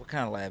it, what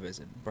kind of lab is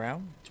it?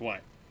 Brown? It's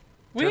white.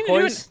 We need to do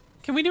an, Turquoise?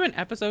 can we do an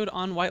episode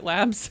on White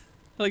Labs?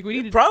 Like we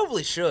need to,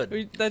 Probably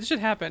should. that should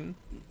happen.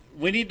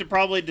 We need to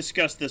probably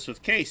discuss this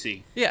with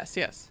Casey. Yes,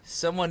 yes.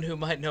 Someone who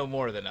might know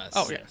more than us.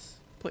 Oh, yeah. Yes,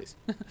 Please.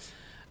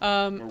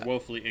 we're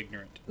woefully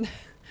ignorant.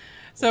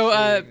 So,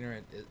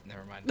 Ignorant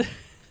never mind.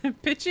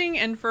 pitching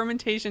and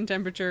fermentation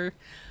temperature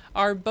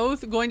are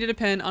both going to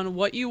depend on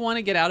what you want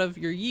to get out of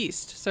your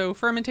yeast. So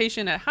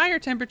fermentation at higher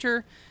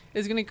temperature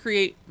is going to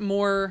create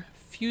more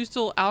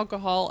fusel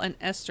alcohol and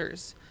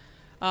esters.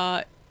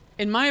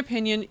 In my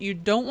opinion, you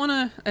don't want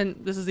to, and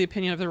this is the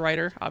opinion of the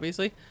writer,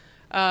 obviously,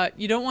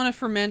 You don't want to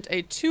ferment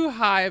a too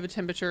high of a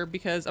temperature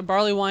because a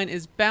barley wine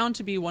is bound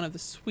to be one of the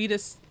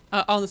sweetest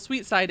on the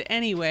sweet side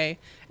anyway,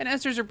 and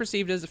esters are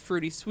perceived as a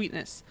fruity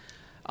sweetness.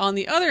 On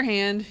the other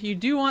hand, you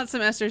do want some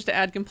esters to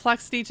add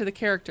complexity to the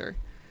character.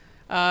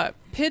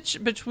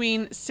 Pitch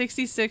between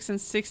 66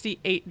 and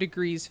 68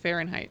 degrees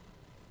Fahrenheit.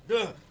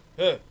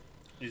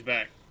 He's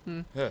back.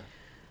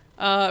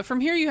 From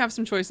here, you have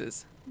some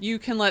choices. You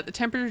can let the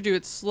temperature do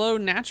its slow,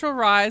 natural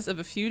rise of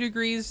a few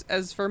degrees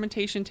as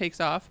fermentation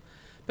takes off,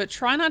 but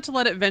try not to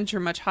let it venture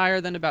much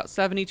higher than about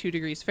 72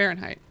 degrees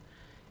Fahrenheit.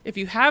 If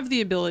you have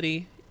the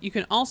ability, you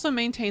can also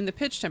maintain the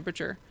pitch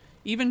temperature,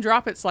 even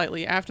drop it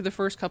slightly after the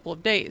first couple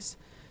of days,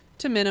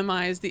 to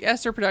minimize the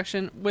ester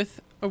production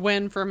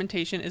when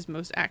fermentation is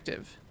most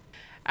active.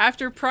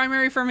 After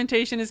primary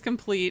fermentation is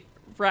complete,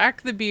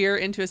 rack the beer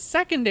into a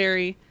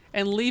secondary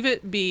and leave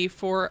it be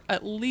for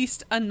at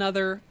least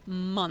another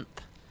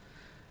month.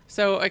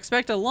 So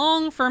expect a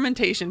long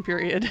fermentation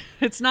period.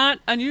 It's not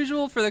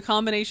unusual for the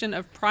combination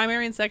of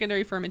primary and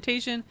secondary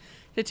fermentation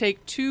to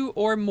take 2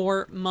 or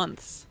more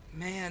months.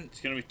 Man,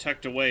 It's going to be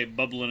tucked away,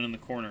 bubbling in the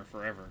corner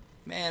forever.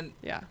 man,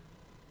 Yeah.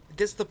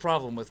 this is the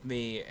problem with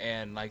me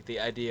and like the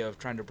idea of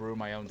trying to brew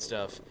my own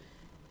stuff.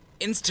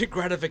 Instant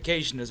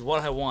gratification is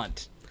what I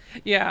want.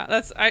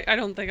 Yeah, I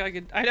don't think I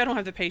could. I don't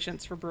have the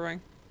patience for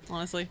brewing,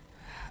 honestly.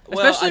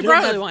 Well, Especially I don't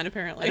barley have- wine,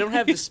 apparently. I don't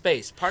have the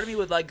space. Part of me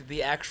would like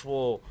the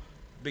actual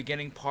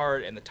beginning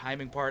part and the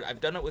timing part. I've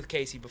done it with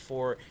Casey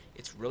before.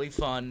 It's really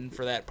fun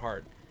for that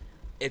part.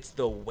 It's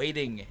the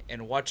waiting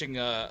and watching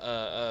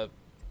a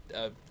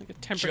like a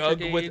temperature jug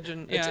gauge with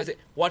and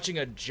watching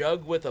a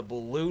jug with a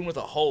balloon with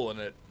a hole in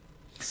it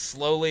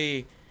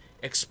slowly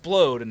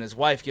explode, and his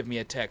wife give me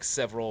a text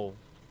several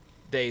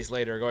days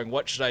later going,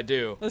 "What should I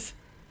do?"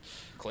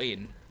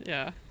 Clean.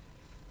 Yeah.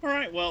 All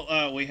right,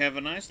 well, we have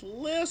a nice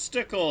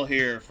listicle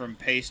here from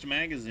Paste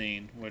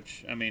Magazine,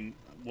 which, I mean,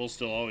 we'll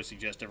still always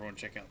suggest everyone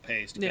check out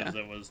Paste because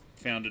it was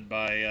founded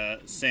by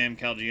Sam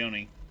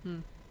Calagione,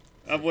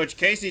 of which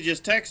Casey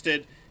just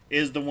texted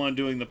is the one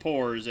doing the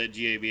pours at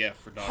GABF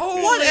for Dog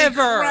Food.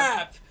 Whatever.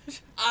 Crap!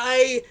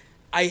 I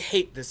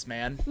hate this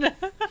man.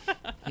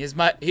 He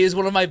is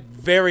one of my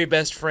very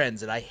best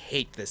friends, and I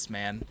hate this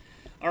man.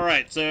 All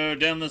right, so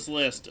down this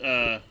list,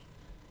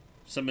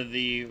 some of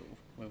the...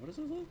 Wait, what is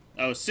this list?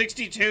 Oh,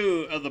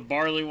 62 of the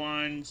barley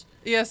wines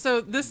Yeah.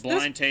 So this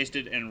blind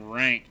tasted and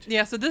ranked.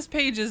 Yeah, so this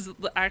page is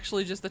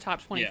actually just the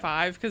top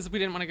 25 because we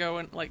didn't want to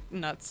go like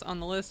nuts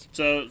on the list.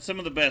 So some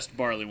of the best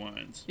barley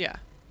wines. Yeah.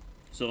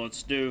 So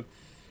let's do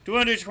we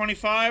want to do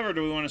 25 or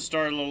do we want to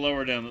start a little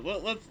lower down?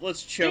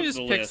 Let's choke You just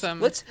the pick list. some.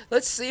 Let's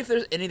see if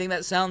there's anything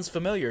that sounds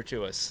familiar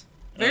to us.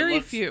 Very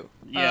let's- few.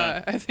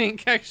 yeah. I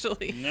think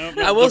actually. No,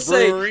 I will the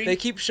brewery, say they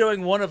keep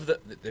showing one of the.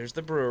 There's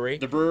the brewery.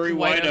 the brewery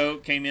White White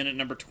Oak came in at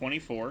number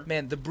 24.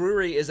 Man, the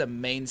brewery is a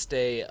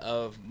mainstay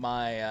of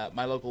my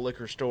my local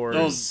liquor stores.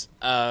 It's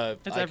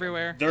like,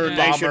 everywhere. They're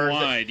Yeah. Bomber-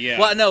 nationwide, yeah.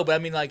 Well, no, but I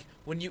mean, like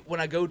when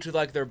I go to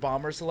like their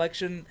bomber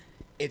selection,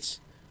 it's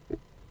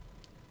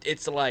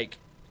like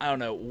I don't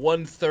know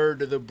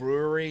 1/3 of the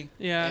brewery.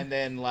 Yeah. and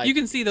then like You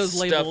can see those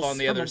stuff labels on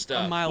the from other a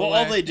stuff. mile Well, away.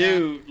 all they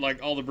do,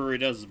 like all the brewery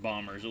does is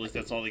bombers. At least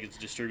that's all that gets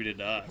distributed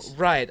to us.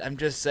 Right, I'm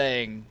just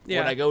saying Yeah.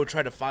 when I go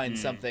try to Hmm. find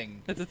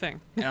something, That's a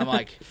thing. and I'm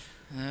like,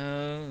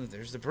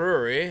 there's the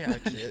brewery.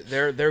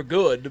 They're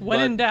good. When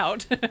but in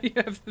doubt,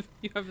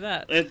 you have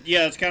that.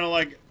 Yeah, it's kind of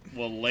like,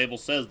 well, the label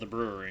says the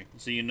brewery.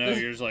 So you know,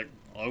 you're just like,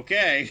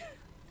 okay.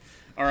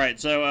 All right,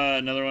 so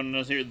another one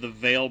is here, the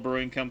Vale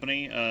Brewing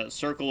Company,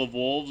 Circle of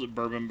Wolves,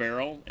 bourbon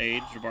barrel,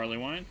 aged barley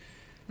wine.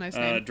 Nice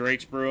name.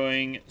 Drake's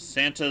Brewing,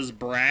 Santa's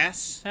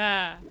Brass.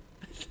 Ah.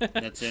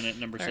 That's in at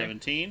number Sorry.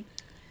 17.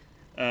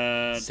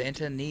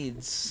 Santa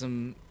needs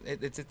some.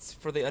 It's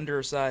for the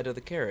underside of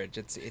the carriage.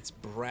 It's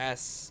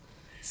brass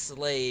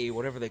sleigh,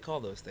 whatever they call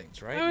those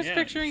things, I right? was Yeah,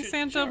 picturing sure,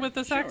 Santa sure, with a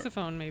sure.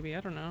 saxophone, maybe. I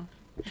don't know.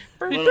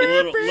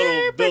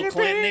 Little Bill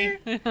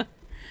Clinton.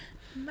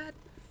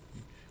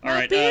 All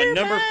right,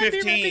 number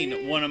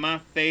 15, one of my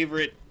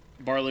favorite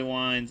barley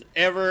wines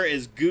ever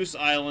is Goose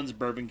Island's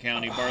Bourbon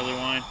County barley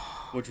wine,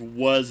 which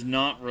was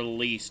not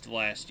released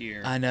last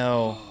year. I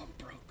know. Oh,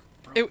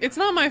 broke. It's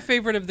not my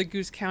favorite of the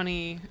Goose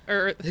County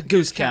or The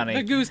Goose County.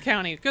 The Goose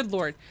County. Good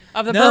lord.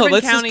 Of the No, Bourbon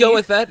let's County. just go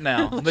with that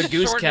now. The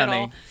Goose shorten it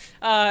County.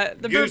 all.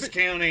 The Goose Bourbon,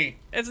 County.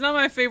 it's not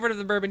my favorite of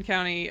the Bourbon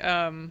County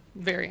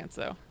variants,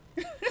 though.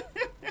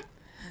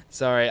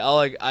 Sorry,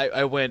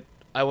 I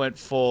went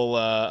full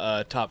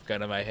Top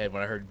Gun in my head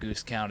when I heard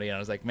Goose County, and I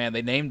was like, man,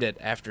 they named it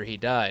after he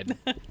died.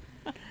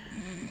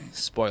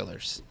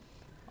 Spoilers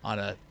on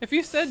a If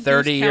you said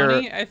 30 Goose year-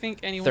 County, I think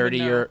anyone would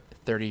know.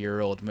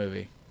 30-year-old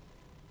movie.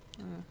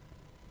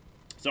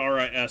 So, all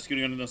right,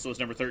 scooting on to this list,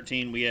 number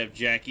 13, we have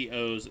Jackie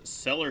O's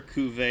Cellar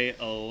Cuvée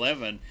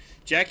 11.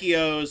 Jackie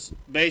O's,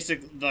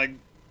 like,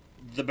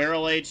 the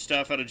barrel-aged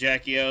stuff out of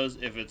Jackie O's,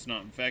 if it's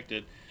not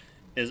infected,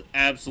 is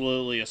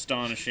absolutely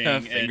astonishing.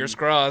 Fingers and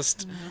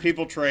crossed.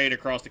 people trade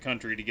across the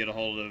country to get a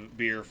hold of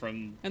beer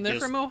from And they're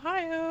this from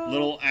Ohio.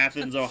 little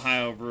Athens,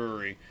 Ohio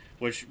brewery,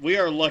 which we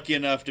are lucky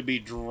enough to be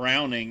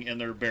drowning in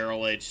their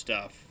barrel-aged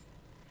stuff.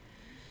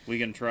 we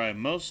can try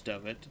most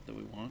of it that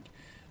we want.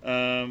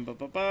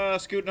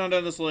 Scooting on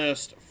down this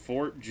list,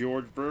 Fort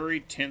George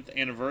Brewery 10th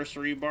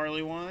anniversary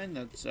barley wine.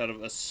 That's out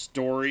of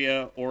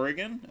Astoria,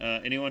 Oregon.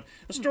 Anyone?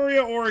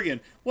 Astoria, Oregon.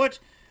 What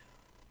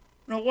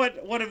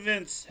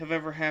events have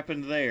ever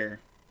happened there?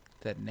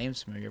 That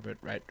name's familiar, but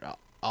right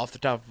off the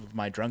top of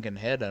my drunken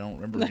head, I don't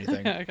remember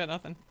anything. I got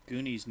nothing.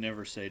 Goonies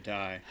never say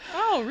die.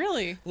 Oh,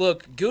 really?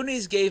 Look,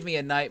 Goonies gave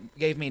me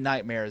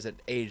nightmares at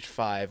age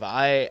 5.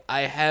 I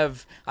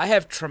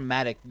have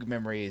traumatic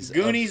memories.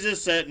 Goonies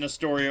is set in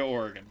Astoria,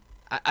 Oregon.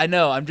 I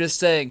know. I'm just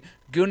saying,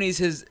 Goonies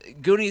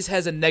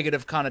has a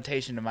negative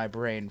connotation in my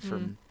brain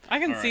from. I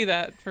can All see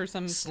right. that for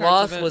some parts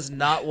Sloth of it. was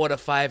not what a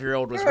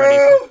 5-year-old was ready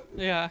for.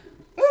 Yeah.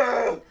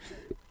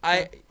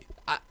 I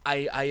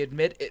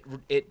admit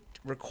it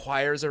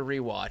requires a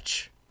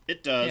rewatch,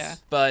 It does. Yeah.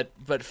 but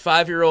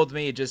 5-year-old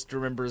me just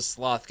remembers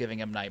Sloth giving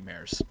him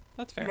nightmares.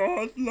 That's fair.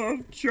 Sloth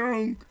love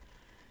Chunk.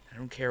 I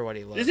don't care what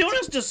he loves. Is anyone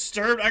else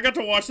disturbed? I got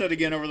to watch that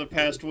again over the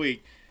past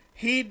week.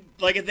 He,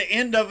 like, at the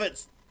end of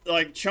it,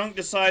 like, Chunk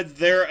decides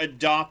they're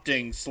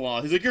adopting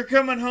Sloth. He's like, "You're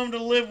coming home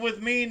to live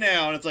with me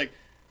now." And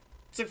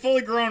it's a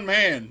fully grown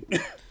man.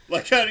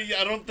 Like,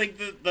 I don't think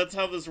that's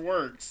how this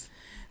works.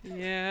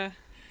 Yeah.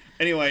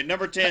 Anyway,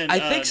 number 10. I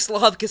think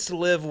Sloth gets to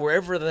live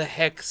wherever the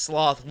heck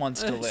Sloth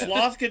wants to live.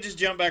 Sloth could just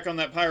jump back on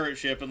that pirate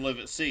ship and live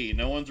at sea.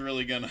 No one's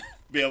really going to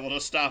be able to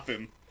stop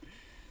him.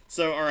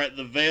 So, all right,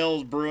 the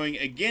Vales Brewing,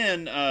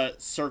 again,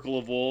 Circle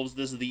of Wolves.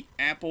 This is the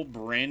Apple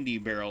Brandy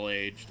Barrel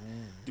Aged.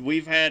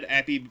 We've had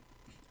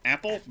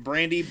Apple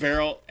Brandy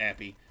Barrel...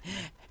 Appy.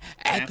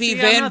 Appy See, I'm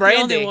Van not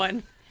Brandy. the only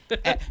one.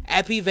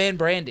 Appy Van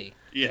Brandy.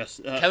 Yes.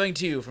 Coming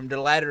to you from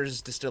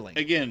Delatter's Distilling.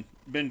 Again,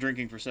 been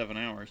drinking for 7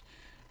 hours.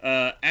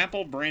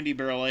 Apple Brandy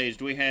Barrel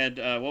Aged. We had,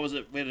 what was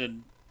it? We had a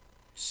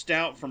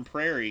stout from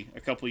Prairie a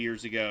couple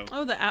years ago.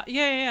 Oh,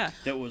 yeah.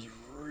 That was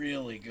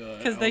really good.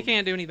 Because they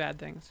can't do any bad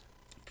things.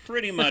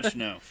 Pretty much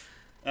no.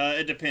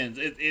 It depends.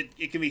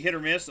 It can be hit or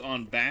miss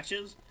on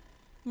batches.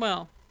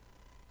 Well,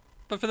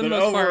 but for the But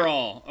most part,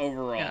 overall,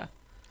 yeah.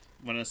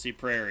 when I see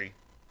Prairie,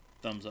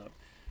 thumbs up.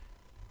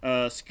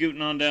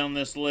 Scooting on down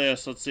this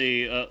list, let's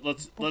see.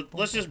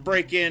 Let's just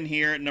break in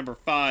here at number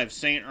 5,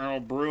 St. Earl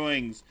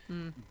Brewing's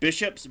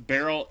Bishop's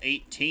Barrel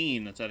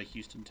 18. That's out of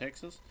Houston,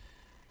 Texas.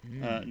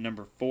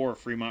 Number 4,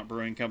 Fremont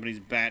Brewing Company's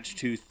Batch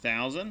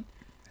 2000.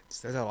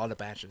 There's a lot of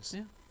batches.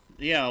 Yeah.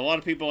 Yeah, a lot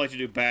of people like to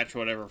do batch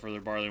whatever for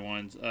their barley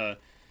wines.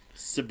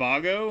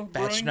 Cibago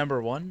Batch Brewing, number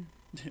 1.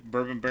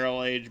 bourbon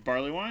barrel aged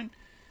barley wine,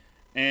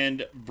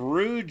 and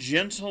Brew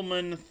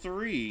Gentleman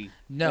 3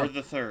 No. or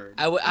the third.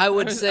 I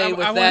would say I with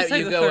wanna that say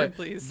you the go third, with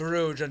please.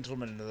 Brew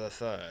Gentleman the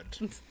Third.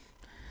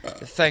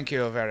 Thank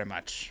you very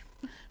much.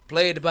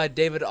 Played by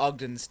David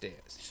Ogden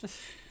Stairs.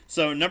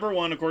 So number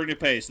 1, according to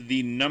Pace,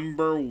 the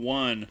number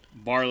 1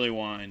 barley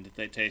wine that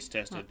they taste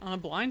tested On a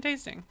blind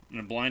tasting. in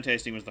a blind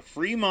tasting was the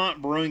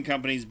Fremont Brewing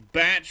Company's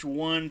Batch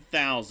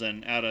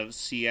 1000 out of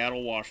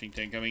Seattle,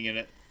 Washington, coming in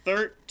at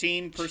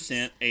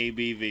 13%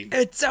 ABV.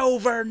 It's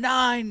over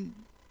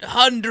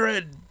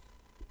 900.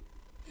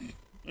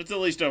 It's at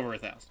least over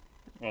 1,000.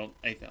 Well,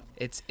 8,000.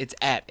 It's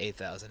at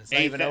 8,000. It's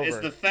not even over. It's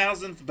the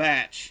 1,000th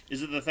batch.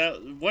 Is it the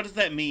What does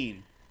that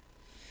mean?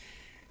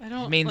 I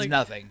don't. It means like,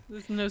 nothing.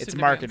 There's no It's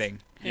significance. marketing.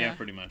 Yeah,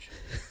 pretty much.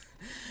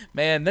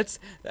 Man, that's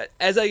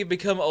as I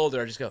become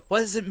older, I just go,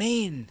 what does it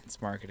mean?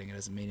 It's marketing. It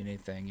doesn't mean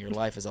anything. Your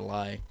life is a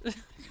lie.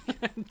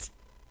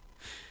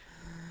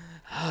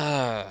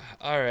 All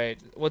right.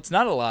 What's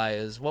not a lie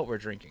is what we're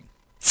drinking.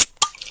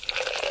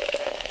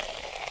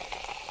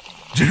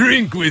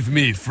 Drink with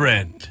me,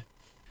 friend.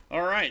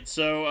 All right,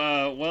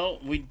 so, well,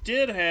 we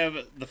did have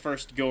the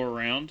first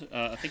go-around.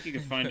 I think you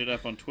can find it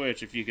up on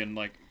Twitch if you can,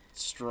 like,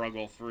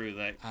 struggle through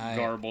that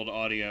garbled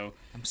audio.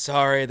 I'm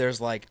sorry.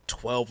 There's like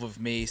 12 of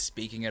me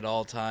speaking at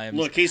all times.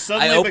 Look, he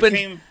suddenly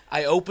became...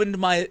 I opened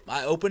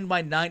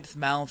my ninth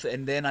mouth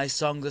and then I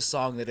sung the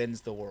song that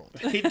ends the world.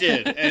 He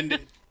did, and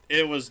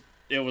it was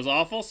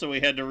awful, so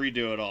we had to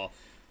redo it all.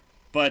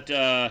 But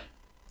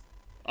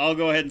I'll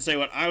go ahead and say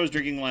what I was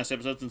drinking last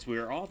episode, since we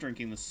were all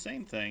drinking the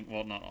same thing.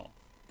 Well, not all,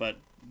 but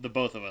the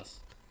both of us.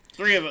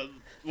 3 of us.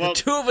 Well,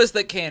 The 2 of us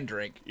that can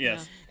drink.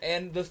 yes.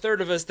 And the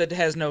 3rd of us that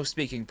has no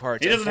speaking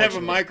parts. He doesn't have a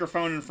unfortunately.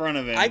 microphone in front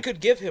of him. I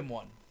could give him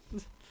one.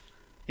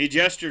 He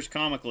gestures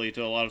comically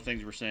to a lot of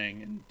things we're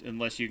saying, and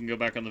unless you can go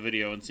back on the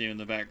video and see him in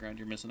the background,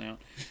 you're missing out.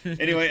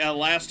 Anyway,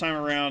 last time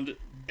around,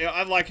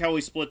 I like how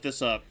we split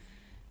this up.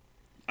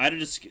 I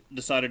just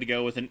decided to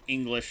go with an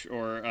English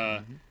or,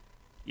 an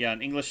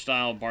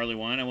English-style barley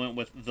wine. I went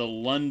with the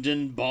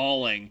London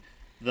Balling.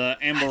 The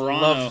Amburano.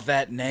 I love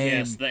that name.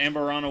 Yes, the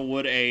Amburano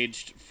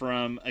wood-aged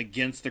from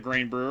Against the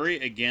Grain Brewery.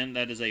 Again,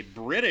 that is a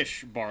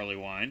British barley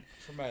wine.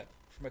 From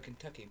a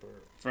Kentucky brewery.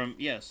 From,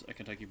 yes, a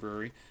Kentucky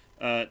brewery.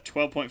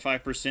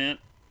 12.5%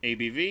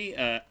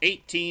 ABV,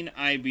 18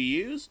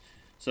 IBUs.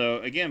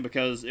 So, again,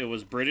 because it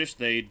was British,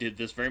 they did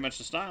this very much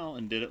to style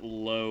and did it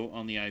low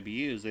on the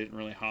IBUs. They didn't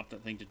really hop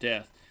that thing to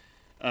death.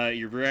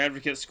 Your Beer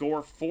Advocate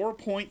score,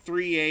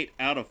 4.38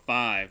 out of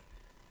 5.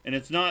 And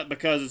it's not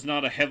because it's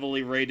not a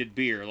heavily rated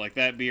beer. Like,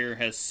 that beer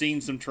has seen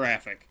some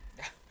traffic.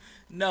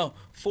 No,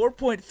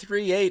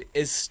 4.38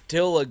 is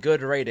still a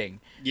good rating.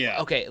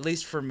 Yeah. Okay, at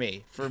least for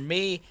me. For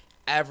me,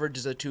 average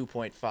is a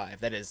 2.5.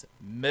 That is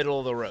middle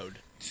of the road.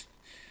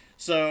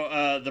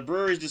 So, the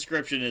brewery's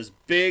description is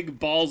big,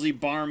 ballsy,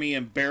 barmy,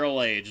 and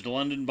barrel-aged.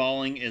 London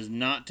Balling is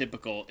not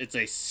typical. It's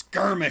a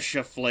skirmish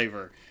of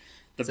flavor.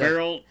 The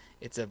barrel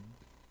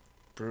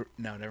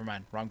No, never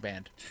mind. Wrong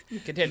band.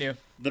 Continue.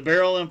 The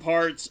barrel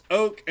imparts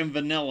oak and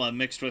vanilla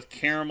mixed with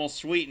caramel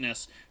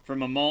sweetness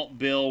from a malt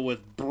bill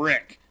with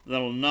brick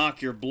that'll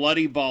knock your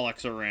bloody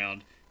bollocks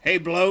around. Hey,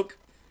 bloke,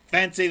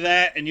 fancy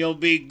that and you'll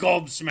be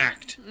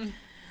gobsmacked.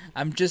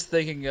 I'm just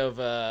thinking of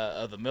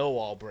the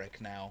Millwall brick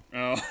now.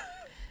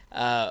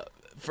 Oh.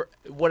 For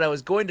what I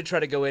was going to try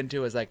to go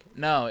into is like,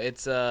 no,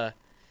 it's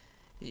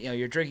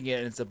you're drinking it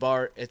and it's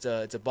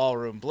a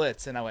ballroom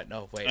blitz, and I went,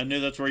 no, wait. I knew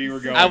that's where you were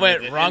going. I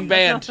went with it. wrong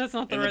band. That's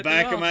not the In right the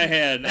back thing of at all. my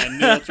head, I knew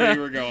that's where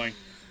you were going.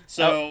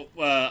 So,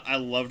 I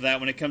love that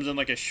when it comes in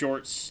like a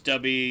short,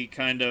 stubby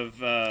kind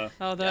of...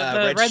 Oh, the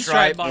Red red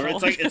Stripe. stripe bottle.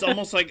 it's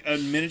almost like a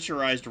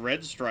miniaturized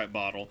Red Stripe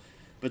bottle,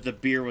 but the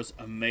beer was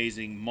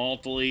amazing.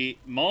 Malty,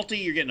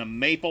 you're getting a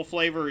maple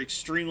flavor,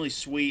 extremely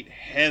sweet,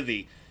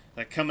 heavy,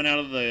 like coming out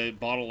of the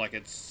bottle like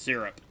it's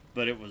syrup,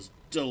 but it was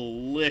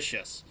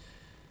delicious.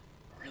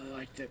 I really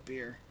liked that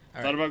beer.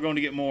 All Thought right. about going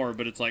to get more,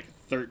 but it's like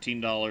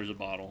 $13 a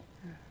bottle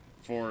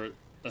for...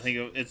 I think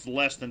it's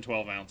less than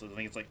 12 ounces. I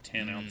think it's like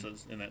 10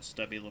 ounces in that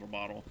stubby little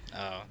bottle.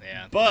 Oh,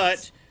 yeah.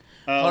 But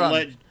Hold on.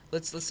 let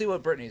Let's see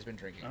what Brittany's been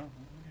drinking.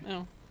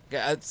 No, Okay,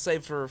 I'd say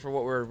for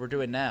what we're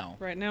doing now.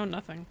 right now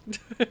nothing.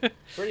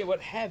 Brittany, what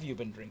have you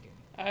been drinking?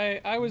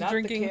 I was Not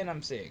drinking. the can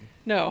I'm seeing.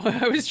 No,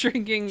 I was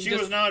drinking. she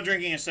just, was not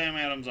drinking a Sam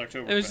Adams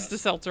Oktoberfest. It was just a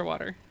seltzer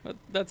water. But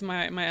that's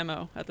my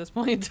MO at this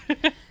point.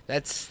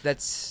 That's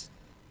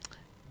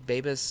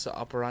Babus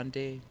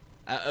operandi.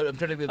 I'm trying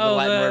to think of the Oh,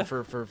 Latin the-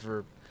 word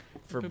for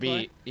Buble?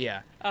 beat.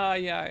 Yeah.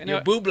 Yeah, I know.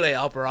 Your buble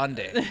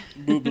operandi.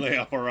 Buble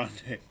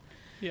operandi.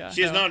 Yeah.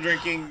 She is no. not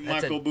drinking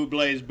That's Michael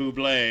Bublé's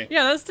Bublé.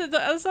 Yeah,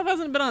 that stuff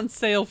hasn't been on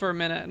sale for a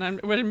minute, and I'm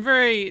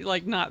very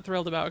not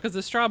thrilled about it because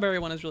the strawberry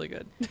one is really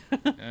good.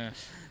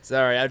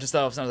 Sorry, I just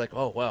thought of something like,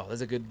 oh wow,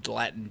 there's a good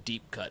Latin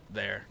deep cut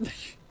there.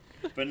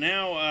 But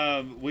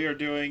now we are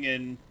doing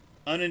an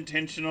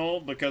unintentional,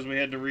 because we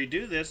had to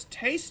redo this,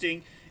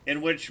 tasting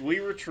in which we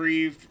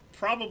retrieved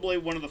probably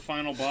one of the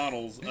final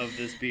bottles of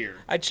this beer.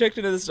 I checked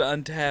into this to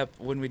Untap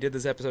when we did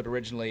this episode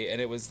originally,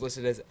 and it was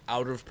listed as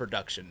out of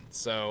production.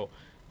 So,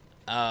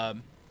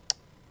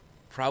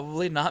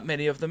 probably not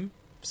many of them.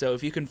 So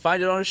if you can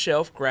find it on a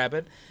shelf, grab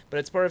it. But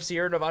it's part of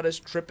Sierra Nevada's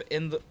Trip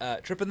in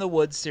the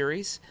Woods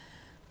series,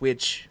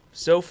 which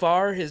so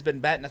far has been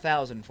batting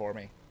 1,000 for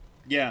me.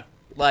 Yeah.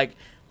 Like,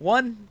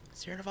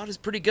 Sierra Nevada's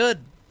pretty good.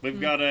 We've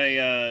got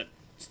a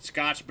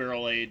Scotch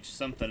barrel aged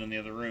something in the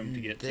other room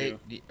to get to.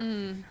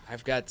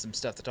 I've got some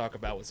stuff to talk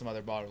about with some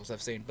other bottles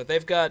I've seen, but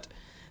they've got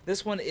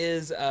this one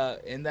is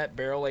in that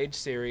barrel aged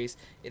series.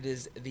 It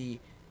is the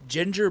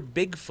Ginger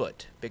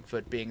Bigfoot.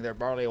 Bigfoot being their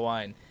barley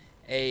wine,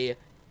 a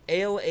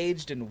ale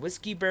aged in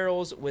whiskey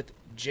barrels with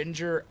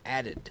ginger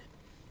added.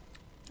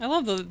 I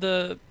love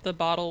the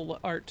bottle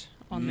art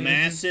on these.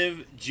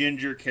 Massive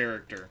ginger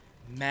character.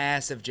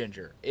 Massive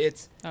ginger.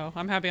 It's Oh,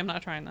 I'm happy I'm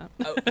not trying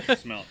that.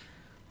 Smell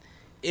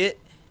it.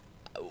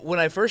 When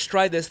I first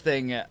tried this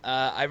thing,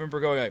 I remember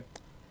going like,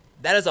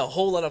 that is a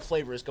whole lot of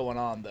flavors going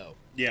on though.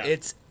 Yeah.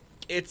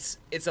 It's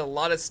a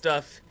lot of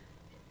stuff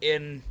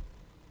in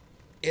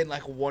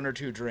like one or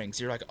two drinks.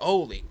 You're like,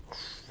 holy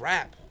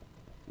crap.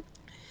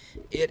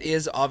 It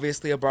is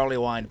obviously a barley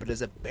wine, but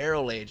it's a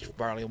barrel-aged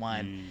barley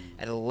wine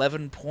at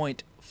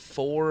 11.4%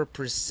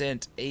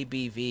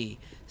 ABV,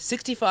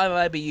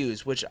 65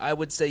 IBUs, which I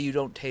would say you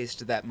don't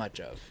taste that much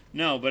of.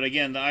 No, but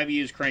again, the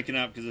IBU is cranking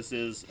up because this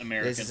is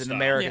American This is an style,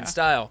 American Yeah.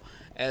 style.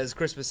 As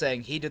Chris was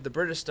saying, he did the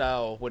British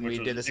style when which we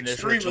was did this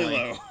extremely originally.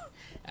 low.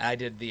 I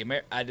did the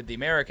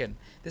American.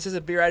 This is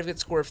a beer advocate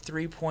score of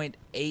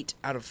 3.8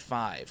 out of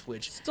 5,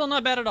 which Still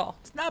not bad at all.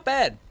 it's not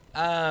bad.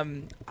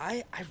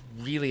 I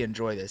really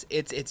enjoy this.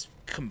 It's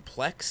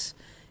complex.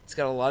 It's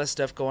got a lot of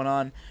stuff going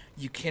on.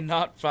 You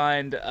cannot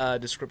find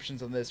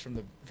descriptions on this from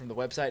the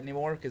website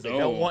anymore because they Oh.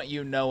 don't want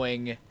you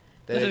knowing that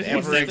That it it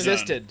ever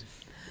existed. existed.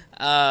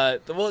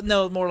 Well,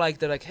 no, more like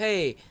they're like,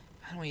 hey,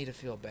 I don't want you to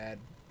feel bad,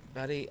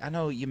 buddy. I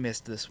know you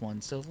missed this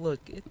one, so look,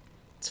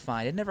 it's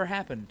fine. It never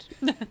happened.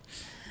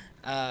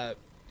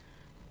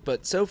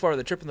 But so far,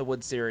 the Trip in the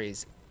Woods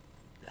series,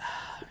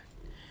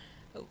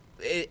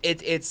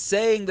 it's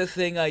saying the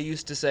thing I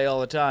used to say all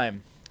the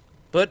time: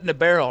 put in a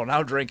barrel and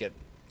I'll drink it.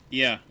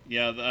 Yeah.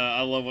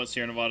 I love what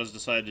Sierra Nevada's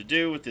decided to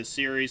do with this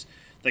series.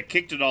 They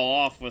kicked it all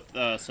off with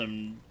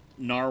some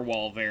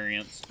narwhal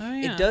variants. Oh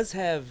yeah. It does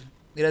have.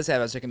 I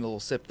was taking a little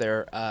sip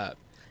there. A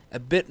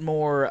bit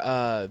more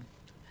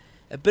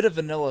a bit of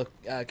vanilla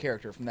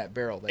character from that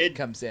barrel that It-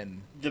 comes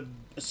in.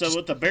 So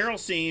what the barrel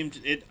seemed,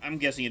 I'm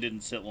guessing it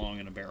didn't sit long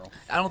in a barrel.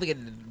 I don't think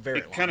it did very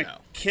It long. kind of No.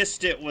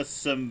 kissed it with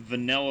some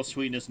vanilla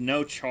sweetness.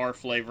 No char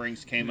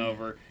flavorings came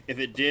over. If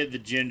it did, the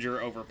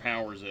ginger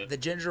overpowers it. The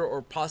ginger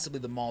or possibly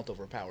the malt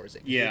overpowers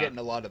it. Yeah. You're getting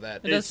a lot of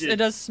that. It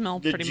does smell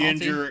the pretty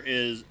ginger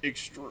is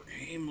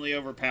extremely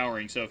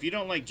overpowering. So if you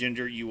don't like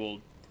ginger, you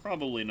will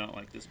probably not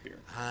like this beer.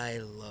 I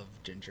love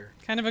ginger.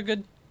 malty. Kind of a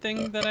good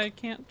thing that I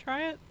can't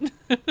try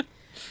it.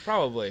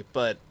 Probably,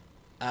 but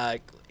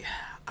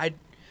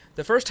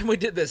the first time we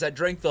did this, I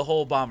drank the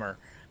whole bomber.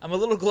 I'm a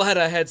little glad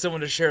I had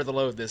someone to share the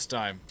load this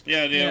time.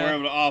 Yeah, Yeah. we're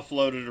able to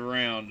offload it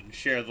around and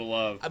share the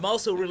love. I'm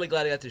also really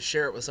glad I got to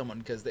share it with someone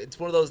because it's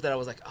one of those that I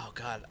was like, oh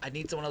god, I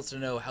need someone else to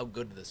know how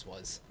good this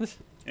was.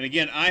 And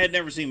again, I had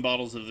never seen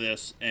bottles of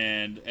this,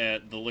 and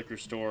at the liquor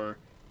store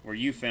where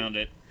you found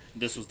it,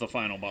 this was the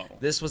final bottle.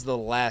 This was the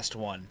last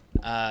one.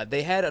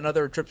 They had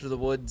another Trip to the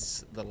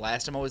Woods the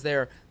last time I was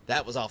there.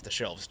 That was off the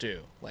shelves too.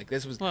 Like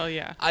this was. Well,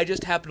 yeah. I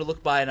just happened to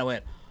look by and I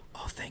went,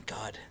 oh thank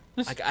God.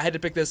 Like I had to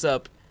pick this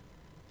up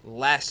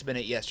last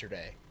minute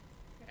yesterday,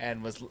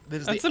 and this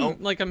was That's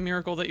like a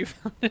miracle that you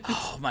found it.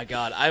 Oh my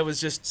God, I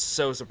was just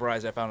so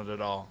surprised I found it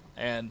at all,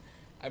 and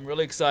I'm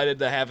really excited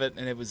to have it.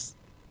 And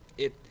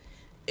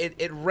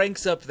it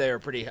ranks up there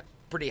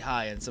pretty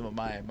high in some of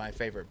my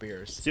favorite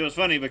beers. See, it was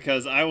funny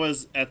because I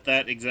was at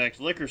that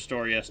exact liquor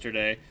store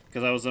yesterday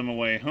because I was on my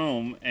way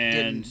home,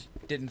 and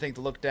Didn't think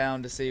to look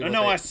down to see.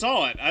 I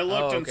saw it. I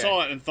looked and okay.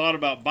 saw it and thought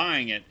about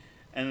buying it,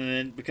 and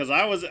then because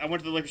I went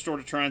to the liquor store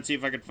to try and see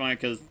if I could find,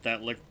 because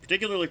that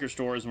particular liquor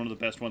store is one of the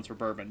best ones for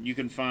bourbon. You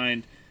can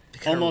find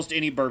almost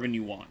any bourbon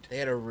you want. They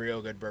had a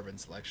real good bourbon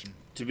selection.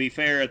 To be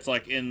fair, it's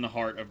like in the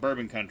heart of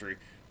bourbon country,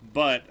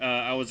 but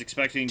I was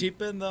expecting.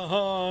 Deep in the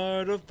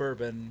heart of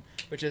bourbon,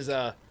 which is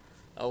a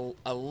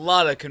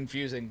lot of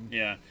confusing.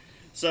 Yeah,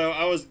 so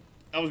I was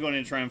going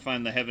in to try and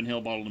find the Heaven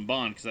Hill Bottled and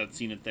Bond because I'd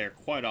seen it there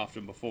quite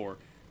often before.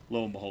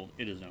 Lo and behold,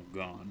 it is now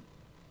gone.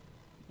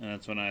 And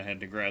that's when I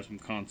had to grab some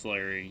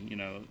Consulary,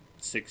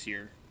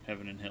 6-year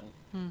Heaven and Hill.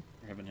 Or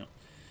Heaven Hill.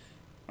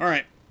 All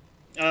right.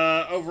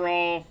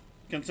 Overall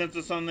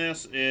consensus on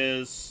this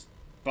is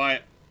buy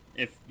it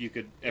if you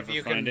could ever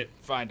find it.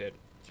 Find it.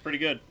 It's pretty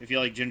good if you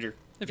like ginger.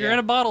 If you're Yeah. at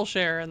a bottle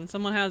share and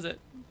someone has it,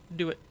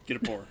 do it. Get a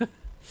pour.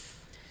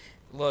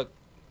 Look,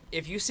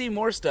 if you see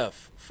more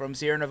stuff from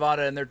Sierra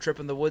Nevada and their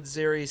Trip in the Woods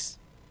series,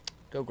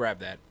 go grab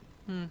that.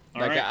 All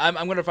Like right. I'm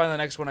going to find the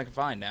next one I can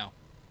find now.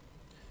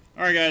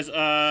 All right, guys.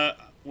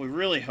 We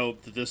really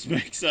hope that this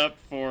makes up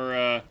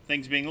for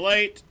things being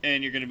late,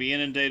 and you're going to be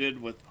inundated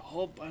with a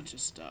whole bunch of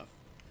stuff.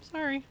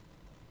 Sorry.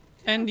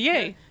 And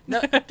yay.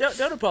 No,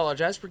 don't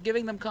apologize for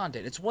giving them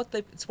content. It's what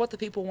the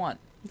people want.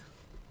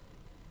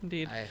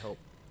 Indeed. I hope.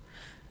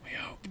 We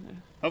hope.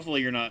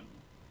 Hopefully, you're not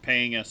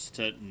paying us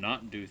to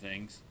not do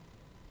things.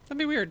 That'd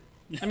be weird.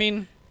 I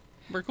mean,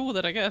 we're cool with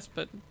it, I guess,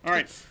 but All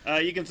right.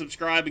 You can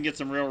subscribe and get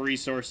some real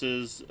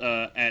resources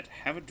at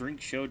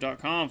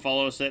haveadrinkshow.com.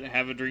 Follow us at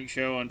Have a Drink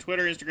Show on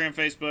Twitter, Instagram,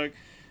 Facebook,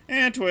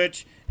 and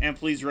Twitch. And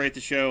please rate the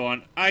show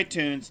on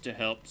iTunes to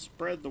help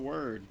spread the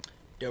word.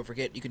 Don't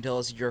forget, you can tell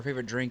us your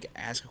favorite drink,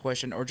 ask a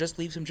question, or just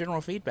leave some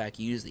general feedback.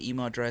 You use the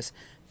email address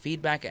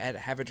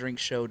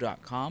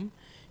feedback@haveadrinkshow.com. You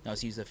can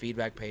also use the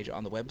feedback page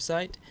on the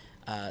website.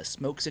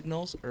 Smoke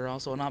signals are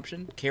also an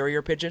option.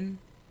 Carrier pigeon.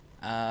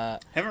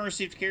 Haven't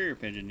received carrier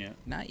pigeon yet.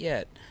 Not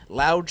yet.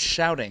 Loud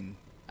shouting.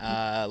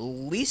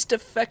 Least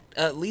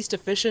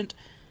efficient,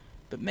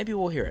 but maybe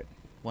we'll hear it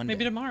one maybe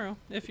day. tomorrow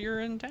if you're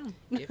in town.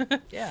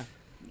 Yeah.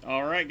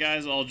 All right,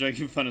 guys. All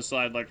joking fun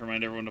aside, I'd like to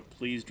remind everyone to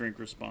please drink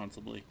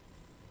responsibly.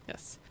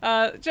 Yes.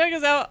 Check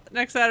us out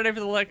next Saturday for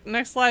the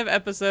next live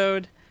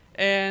episode.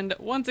 And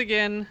once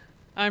again,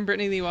 I'm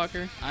Brittany Lee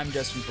Walker. I'm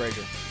Justin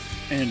Frazier.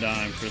 And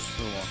I'm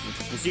Christopher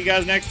Walker. We'll see you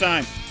guys next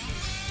time.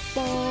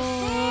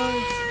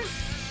 Bye.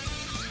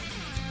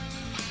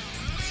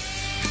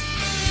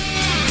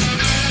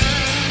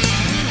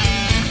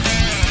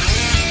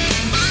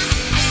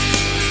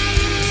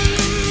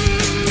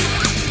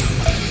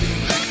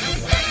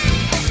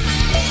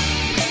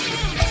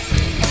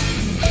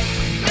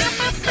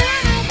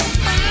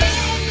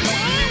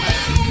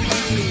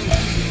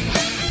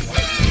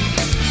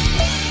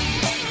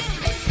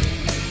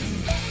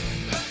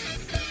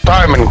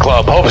 Diamond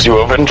Club hopes you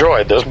have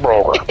enjoyed this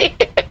program.